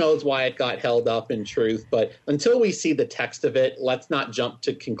who knows why it got held up in truth, but until we see the text of it, let's not jump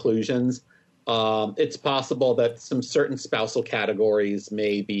to conclusions. It's possible that some certain spousal categories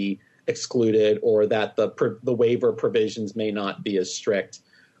may be excluded, or that the waiver provisions may not be as strict.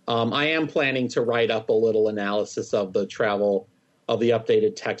 I am planning to write up a little analysis of the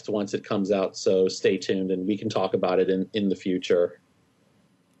updated text once it comes out, so stay tuned and we can talk about it in the future.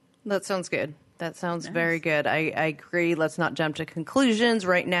 That sounds good. That sounds very good. I agree. Let's not jump to conclusions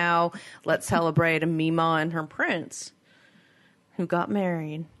right now. Let's celebrate a Mima and her prince who got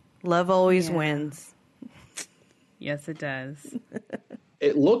married. Love always wins. Yes, it does.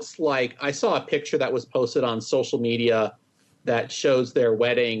 It looks like I saw a picture that was posted on social media that shows their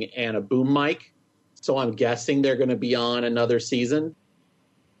wedding and a boom mic. So I'm guessing they're going to be on another season.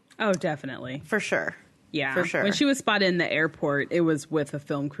 Oh, definitely. For sure. Yeah. For sure. When she was spotted in the airport, it was with a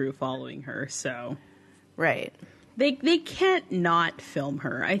film crew following her. So. Right. They can't not film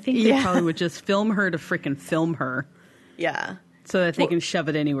her. I think they probably would just film her to freaking film her. Yeah. So that they can shove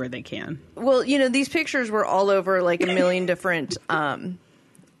it anywhere they can. Well, these pictures were all over like a million different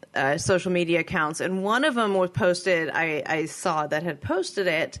social media accounts. And one of them was posted, I saw that had posted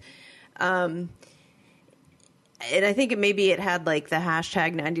it. And I think it had like the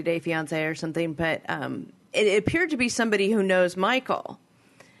hashtag 90-day fiance or something. But it appeared to be somebody who knows Michael.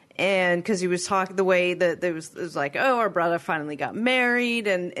 And because he was talking the way that it was like, oh, our brother finally got married,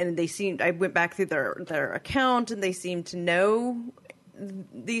 and they seemed. I went back through their account, and they seemed to know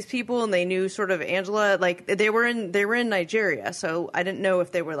these people, and they knew sort of Angela. Like they were in Nigeria, so I didn't know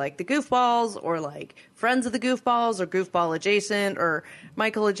if they were like the goofballs or like friends of the goofballs or goofball adjacent or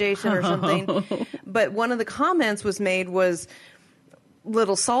Michael adjacent or something. But one of the comments was made was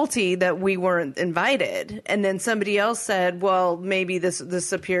little salty that we weren't invited, and then somebody else said, well, maybe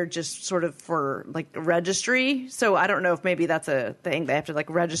this appeared just sort of for like registry. So I don't know if maybe that's a thing. They have to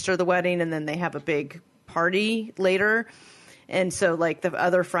like register the wedding and then they have a big party later. And so like the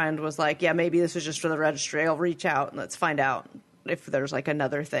other friend was like, yeah, maybe this was just for the registry. I'll reach out and let's find out if there's like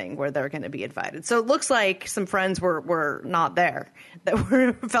another thing where they're going to be invited. So it looks like some friends were not there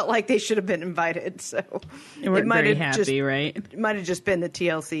that felt like they should have been invited. So it might have happy, right? It might have just been the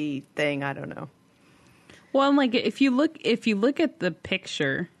TLC thing. I don't know. Well, I'm like, if you look at the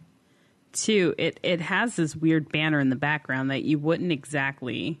picture too, it has this weird banner in the background that you wouldn't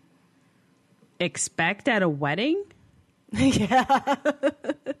exactly expect at a wedding. Yeah.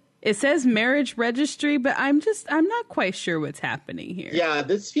 It says marriage registry, but I'm not quite sure what's happening here. Yeah,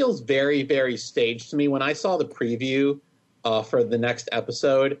 this feels very, very staged to me. When I saw the preview for the next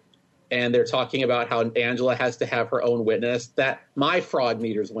episode, and they're talking about how Angela has to have her own witness, that my fraud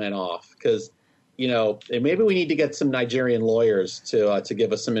meters went off because, maybe we need to get some Nigerian lawyers to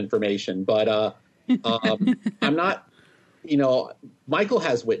give us some information. But I'm not, Michael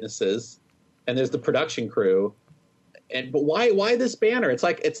has witnesses, and there's the production crew. But why this banner? It's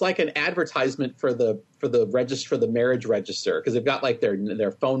like an advertisement for the marriage register, because they've got like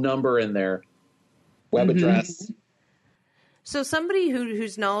their phone number and their web address. So somebody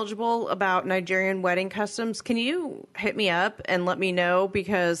who's knowledgeable about Nigerian wedding customs, can you hit me up and let me know?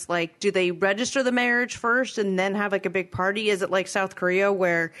 Because like, do they register the marriage first and then have like a big party? Is it like South Korea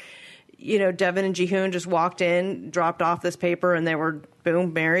where, Devin and Jihoon just walked in, dropped off this paper, and they were,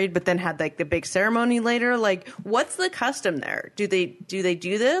 boom, married, but then had like the big ceremony later? Like, what's the custom there? Do they do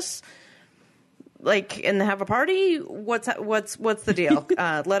this? Like, and have a party? What's the deal?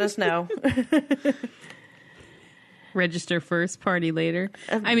 Let us know. Register first, party later.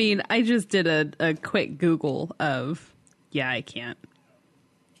 I mean, I just did a quick Google of, I can't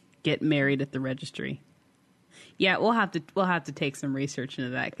get married at the registry. Yeah, we'll have to take some research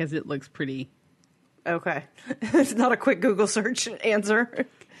into that because it looks pretty. Okay. It's not a quick Google search answer.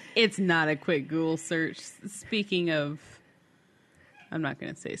 It's not a quick Google search. Speaking of, I'm not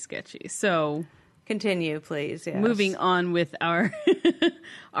going to say sketchy. So continue, please. Yes. Moving on with our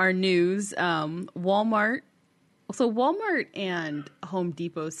our news. Walmart. So Walmart and Home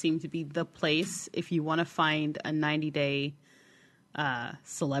Depot seem to be the place if you want to find a 90-day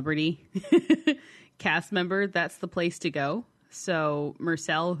celebrity cast member. That's the place to go. So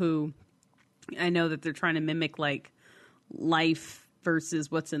Marcel, who I know that they're trying to mimic like life versus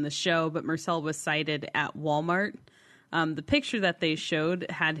what's in the show, but Marcel was sighted at Walmart. The picture that they showed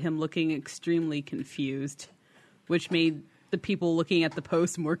had him looking extremely confused, which made the people looking at the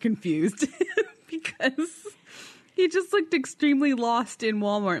post more confused because he just looked extremely lost in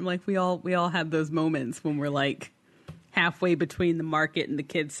Walmart. And like we all have those moments when we're like halfway between the market and the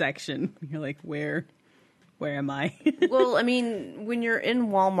kids section. You're like, where am I? Well, I mean, when you're in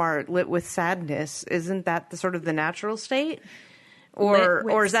Walmart lit with sadness, isn't that the sort of the natural state?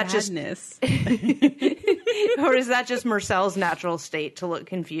 Or is that sadness. Or is that just Marcel's natural state to look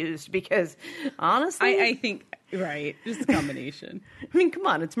confused? Because honestly, I think right, just a combination. I mean, come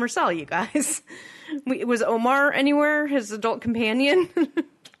on, it's Marcel, you guys. Was Omar anywhere? His adult companion?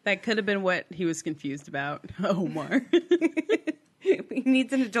 That could have been what he was confused about. Omar. He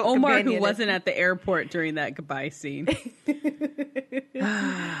needs an adult Omar, companion. who wasn't at the airport during that goodbye scene.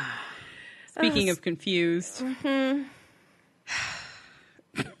 Speaking of confused. Mm-hmm.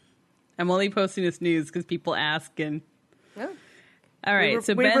 I'm only posting this news because people ask and. Oh. All right,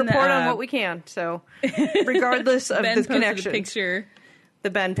 we report on what we can. So, regardless of the connection, the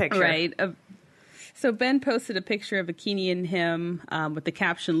Ben picture, right? So Ben posted a picture of Bikini and him with the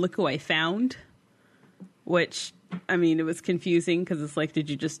caption "Look who I found," which I mean it was confusing because it's like, did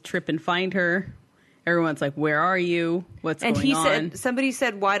you just trip and find her? Everyone's like, where are you? What's going on? And he said, somebody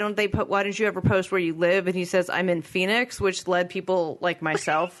said, why don't you ever post where you live? And he says, I'm in Phoenix, which led people like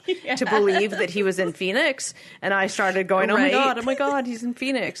myself to believe that he was in Phoenix. And I started going, oh my God, he's in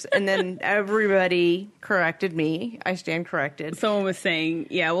Phoenix. And then everybody corrected me. I stand corrected. Someone was saying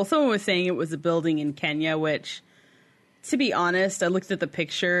it was a building in Kenya, which, to be honest, I looked at the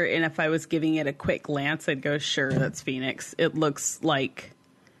picture and if I was giving it a quick glance, I'd go, sure, that's Phoenix. It looks like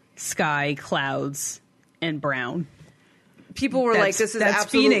sky, clouds, and brown. People were like, this is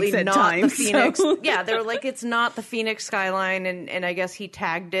absolutely Phoenix not times, the Phoenix. So. Yeah, they were like, it's not the Phoenix skyline. And I guess he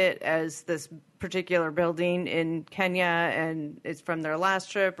tagged it as this particular building in Kenya, and it's from their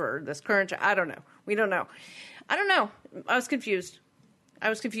last trip or this current trip. I don't know. We don't know. I don't know. I was confused.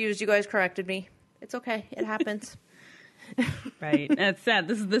 You guys corrected me. It's okay. It happens. Right. That's sad.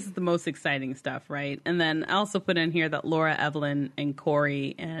 This is the most exciting stuff, right? And then I also put in here that Laura, Evelyn, and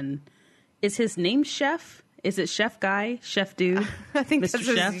Corey, and is his name Chef? Is it Chef Guy? Chef Dude? I think Mr. that's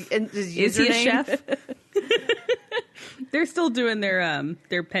Chef? his Is he a username. chef? They're still doing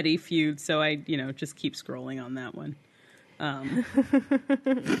their petty feud, so I just keep scrolling on that one.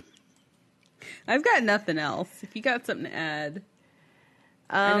 I've got nothing else. If you got something to add.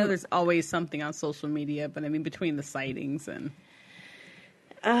 I know there's always something on social media, but I mean, between the sightings and...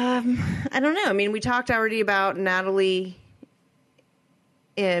 I don't know. I mean, we talked already about Natalie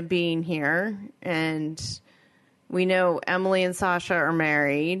being here, and we know Emily and Sasha are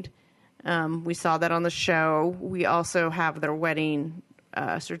married. We saw that on the show. We also have their wedding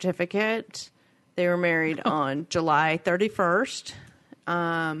certificate. They were married on July 31st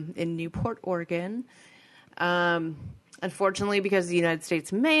in Newport, Oregon. Unfortunately, because of the United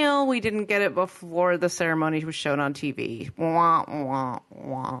States mail, we didn't get it before the ceremony was shown on TV. Wah, wah,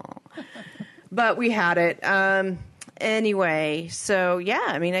 wah. But we had it. Anyway, so yeah,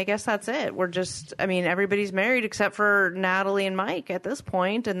 I mean, I guess that's it. Everybody's married except for Natalie and Mike at this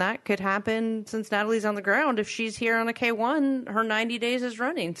point, and that could happen since Natalie's on the ground. If she's here on a K1, her 90 days is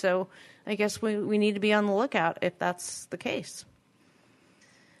running. So I guess we need to be on the lookout if that's the case.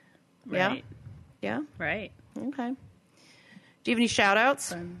 Right. Yeah? Right. Okay. Do you have any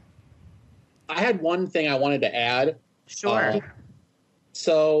shout-outs? I had one thing I wanted to add. Sure.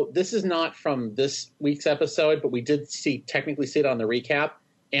 So this is not from this week's episode, but we did technically see it on the recap.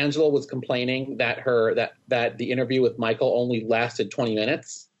 Angela was complaining that that the interview with Michael only lasted 20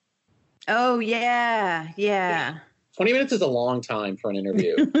 minutes. Oh, yeah. 20 minutes is a long time for an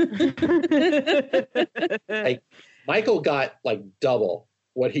interview. Like Michael got like double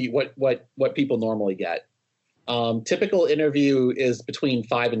what people normally get. Typical interview is between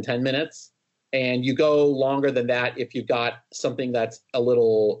 5 and 10 minutes. And you go longer than that if you've got something that's a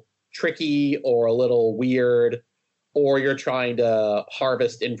little tricky or a little weird, or you're trying to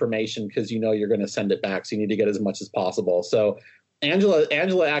harvest information because you know you're going to send it back. So you need to get as much as possible. So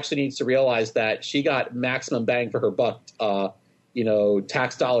Angela actually needs to realize that she got maximum bang for her buck,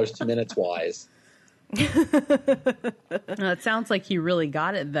 tax dollars to minutes wise. It sounds like he really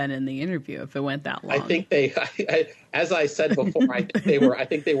got it then in the interview if it went that long. I think as I said before, I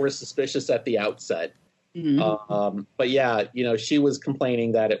think they were suspicious at the outset. Mm-hmm. But yeah, she was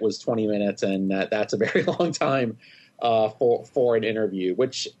complaining that it was 20 minutes and that's a very long time for an interview,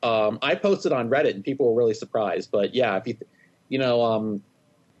 which I posted on Reddit and people were really surprised. But yeah, if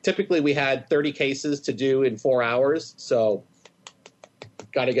typically we had 30 cases to do in 4 hours, so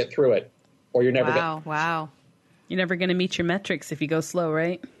got to get through it. Or you're never Wow. You're never going to meet your metrics if you go slow,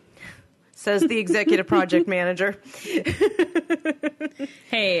 right? Says the executive project manager.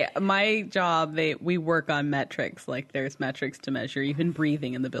 Hey, my job, we work on metrics. Like there's metrics to measure, even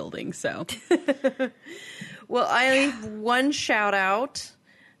breathing in the building. So, well, I have one shout out,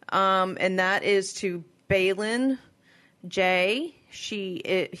 and that is to Balin J. She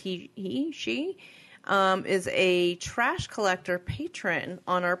is a trash collector patron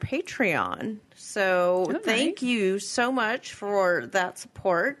on our Patreon. So thank you so much for that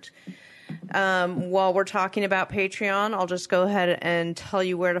support. While we're talking about Patreon, I'll just go ahead and tell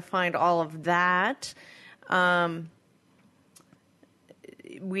you where to find all of that.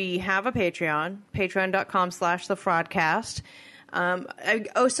 We have a Patreon, patreon.com/thefraudcast.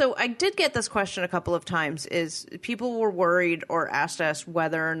 So I did get this question a couple of times, is people were worried or asked us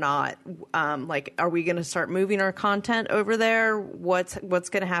whether or not, are we going to start moving our content over there? What's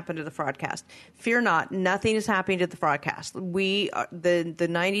going to happen to the Fraudcast? Fear not, nothing is happening to the Fraudcast. The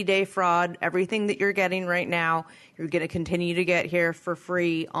 90-day fraud, everything that you're getting right now, you're going to continue to get here for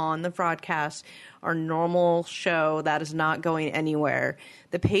free on the Fraudcast. Our normal show, that is not going anywhere.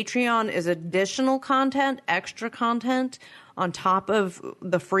 The Patreon is additional content, extra content on top of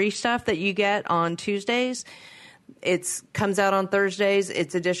the free stuff that you get on Tuesdays. It comes out on Thursdays.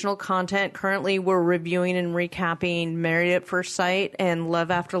 It's additional content. Currently, we're reviewing and recapping Married at First Sight and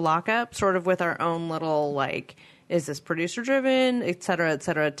Love After Lockup, sort of with our own little, is this producer-driven, et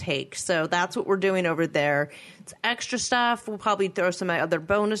cetera, take. So that's what we're doing over there. It's extra stuff. We'll probably throw some other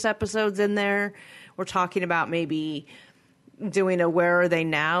bonus episodes in there. We're talking about maybe doing a Where Are They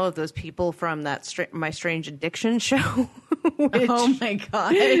Now of those people from that My Strange Addiction show. Which, oh my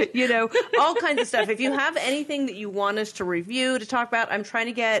God. All kinds of stuff. If you have anything that you want us to review, to talk about, I'm trying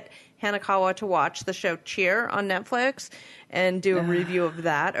to get Hanakawa to watch the show Cheer on Netflix and do a review of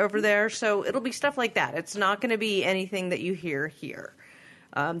that over there. So it'll be stuff like that. It's not going to be anything that you hear here.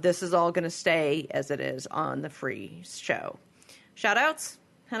 This is all going to stay as it is on the free show. Shout outs,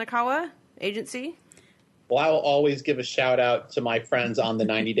 Hanakawa, agency. Well, I will always give a shout out to my friends on the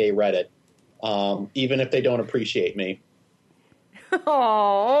 90-day Reddit, even if they don't appreciate me.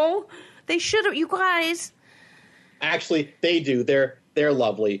 Oh, they should have, you guys. Actually, they do. They're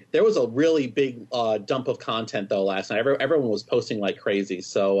lovely. There was a really big dump of content though last night. Everyone was posting like crazy.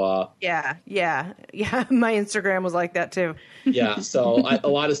 So yeah. My Instagram was like that too. Yeah. So a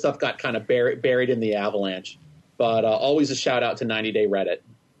lot of stuff got kind of buried in the avalanche. But always a shout out to 90-day Reddit.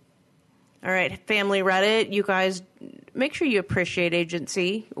 All right, family Reddit, you guys, make sure you appreciate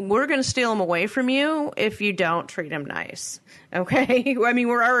agency. We're going to steal them away from you if you don't treat them nice. Okay? I mean,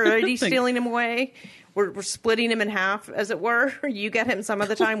 we're already stealing him away. We're splitting him in half, as it were. You get him some of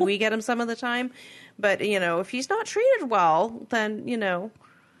the time, we get him some of the time. But, if he's not treated well, then, he'll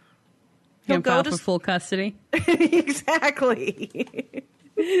go for full custody. Exactly.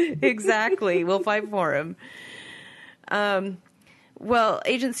 Exactly. We'll fight for him. Well,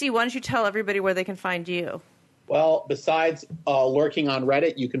 agency, why don't you tell everybody where they can find you? Well, besides lurking on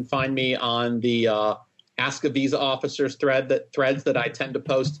Reddit, you can find me on the Ask a Visa Officers threads that I tend to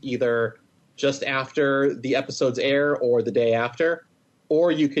post either just after the episodes air or the day after.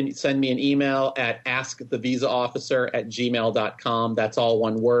 Or you can send me an email at askthevisaofficer@gmail.com. That's all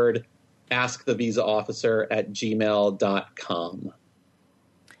one word, askthevisaofficer@gmail.com.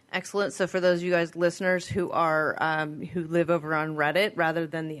 Excellent. So for those of you guys listeners who are who live over on Reddit rather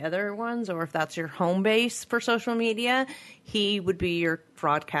than the other ones, or if that's your home base for social media, he would be your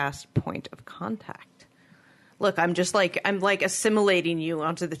broadcast point of contact. Look, I'm assimilating you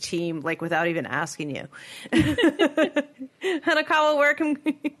onto the team, without even asking you. Hanakawa, where can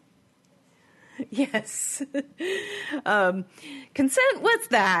we... Yes. Consent, what's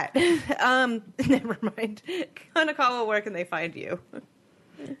that? Never mind. Hanakawa, where can they find you?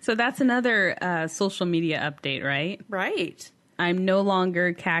 So that's another social media update, right? Right. I'm no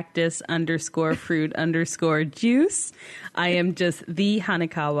longer cactus_fruit_juice. I am just the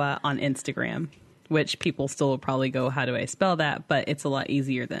Hanakawa on Instagram, which people still will probably go, how do I spell that? But it's a lot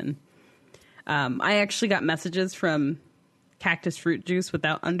easier than. I actually got messages from Cactus Fruit Juice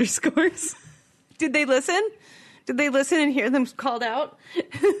without underscores. Did they listen? Did they listen and hear them called out?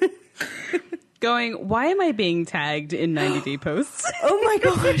 Going, why am I being tagged in 90-day posts? Oh my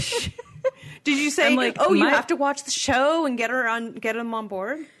gosh. Did you say, like, you have to watch the show and get them on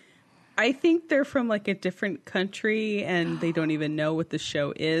board? I think they're from like a different country and they don't even know what the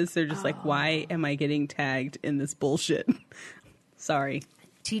show is. They're just like, why am I getting tagged in this bullshit? Sorry.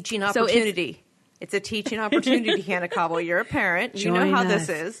 Teaching opportunity. It's a teaching opportunity, Hanakawa. You're a parent. You know how this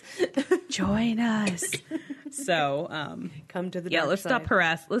is. Join us. So, come to the dark let's side.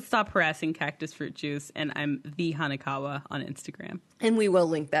 Let's stop harassing Cactus Fruit Juice, and I'm the Hanakawa on Instagram. And we will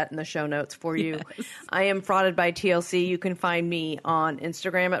link that in the show notes for you. Yes. I am Frauded by TLC. You can find me on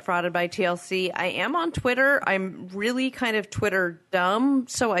Instagram at Frauded by TLC. I am on Twitter. I'm really kind of Twitter dumb,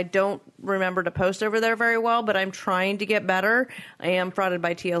 so I don't remember to post over there very well, but I'm trying to get better. I am Frauded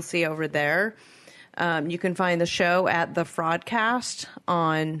by TLC over there. You can find the show at The Fraudcast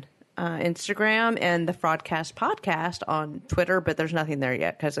on Instagram and The Fraudcast Podcast on Twitter, but there's nothing there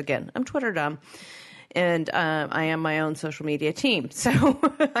yet because, again, I'm Twitter dumb. And I am my own social media team, so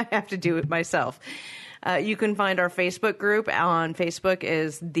I have to do it myself. You can find our Facebook group on Facebook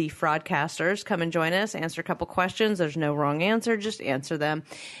is The Fraudcasters. Come and join us, answer a couple questions. There's no wrong answer, just answer them.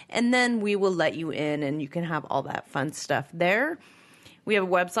 And then we will let you in, and you can have all that fun stuff there. We have a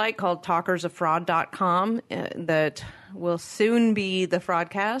website called talkersoffraud.com that will soon be The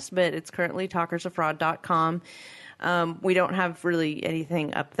Fraudcast, but it's currently talkersoffraud.com. We don't have really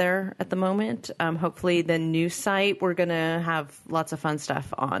anything up there at the moment. Hopefully the new site, we're going to have lots of fun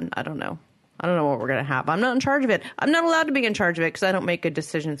stuff on. I don't know what we're going to have. I'm not in charge of it. I'm not allowed to be in charge of it because I don't make good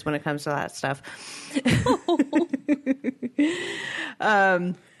decisions when it comes to that stuff.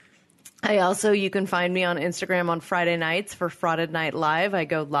 You can find me on Instagram on Friday nights for Frauded Night Live. I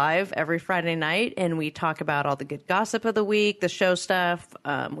go live every Friday night, and we talk about all the good gossip of the week, the show stuff.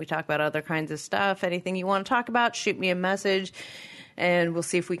 We talk about other kinds of stuff. Anything you want to talk about, shoot me a message, and we'll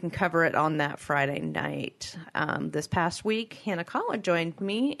see if we can cover it on that Friday night. This past week, Hanakawa joined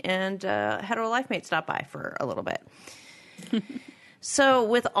me, and Hetero Life Mate stopped by for a little bit. So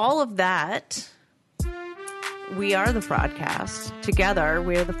with all of that, we are the Fraudcast. Together,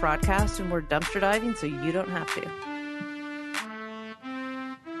 we are the Fraudcast, and we're dumpster diving, so you don't have to.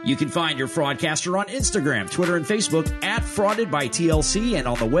 You can find your Fraudcaster on Instagram, Twitter, and Facebook at Frauded by TLC and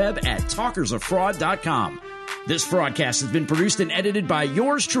on the web at talkersoffraud.com. This Fraudcast has been produced and edited by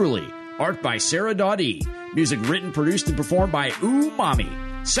yours truly. Art by Sarah Dawdy. Music written, produced, and performed by Mommy.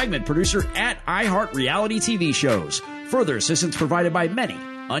 Segment producer at iHeart Reality TV Shows. Further assistance provided by many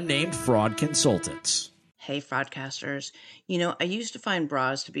unnamed fraud consultants. Hey, Fraudcasters. I used to find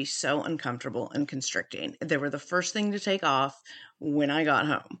bras to be so uncomfortable and constricting. They were the first thing to take off when I got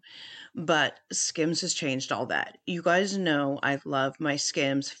home. But Skims has changed all that. You guys know I love my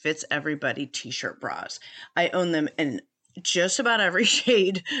Skims Fits Everybody t-shirt bras. I own them in just about every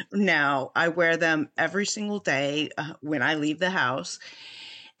shade now. I wear them every single day when I leave the house.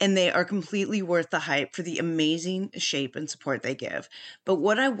 And they are completely worth the hype for the amazing shape and support they give. But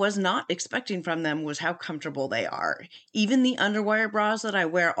what I was not expecting from them was how comfortable they are. Even the underwire bras that I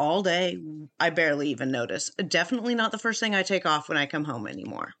wear all day, I barely even notice. Definitely not the first thing I take off when I come home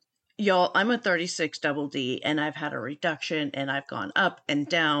anymore. Y'all, I'm a 36 double D, and I've had a reduction, and I've gone up and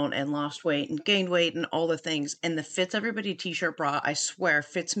down and lost weight and gained weight and all the things. And the Fits Everybody t-shirt bra, I swear,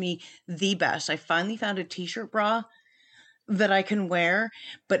 fits me the best. I finally found a t-shirt bra that I can wear,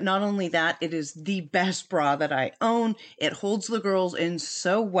 but not only that, it is the best bra that I own. It holds the girls in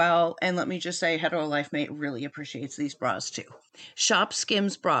so well, and let me just say, Hetero Life Mate really appreciates these bras too. Shop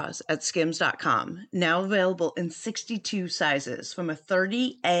Skims bras at skims.com, now available in 62 sizes, from a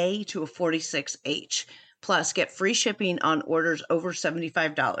 30A to a 46H. Plus, get free shipping on orders over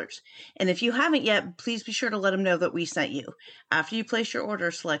 $75. And if you haven't yet, please be sure to let them know that we sent you. After you place your order,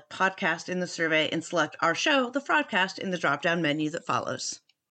 select podcast in the survey and select our show, The Fraudcast, in the drop-down menu that follows.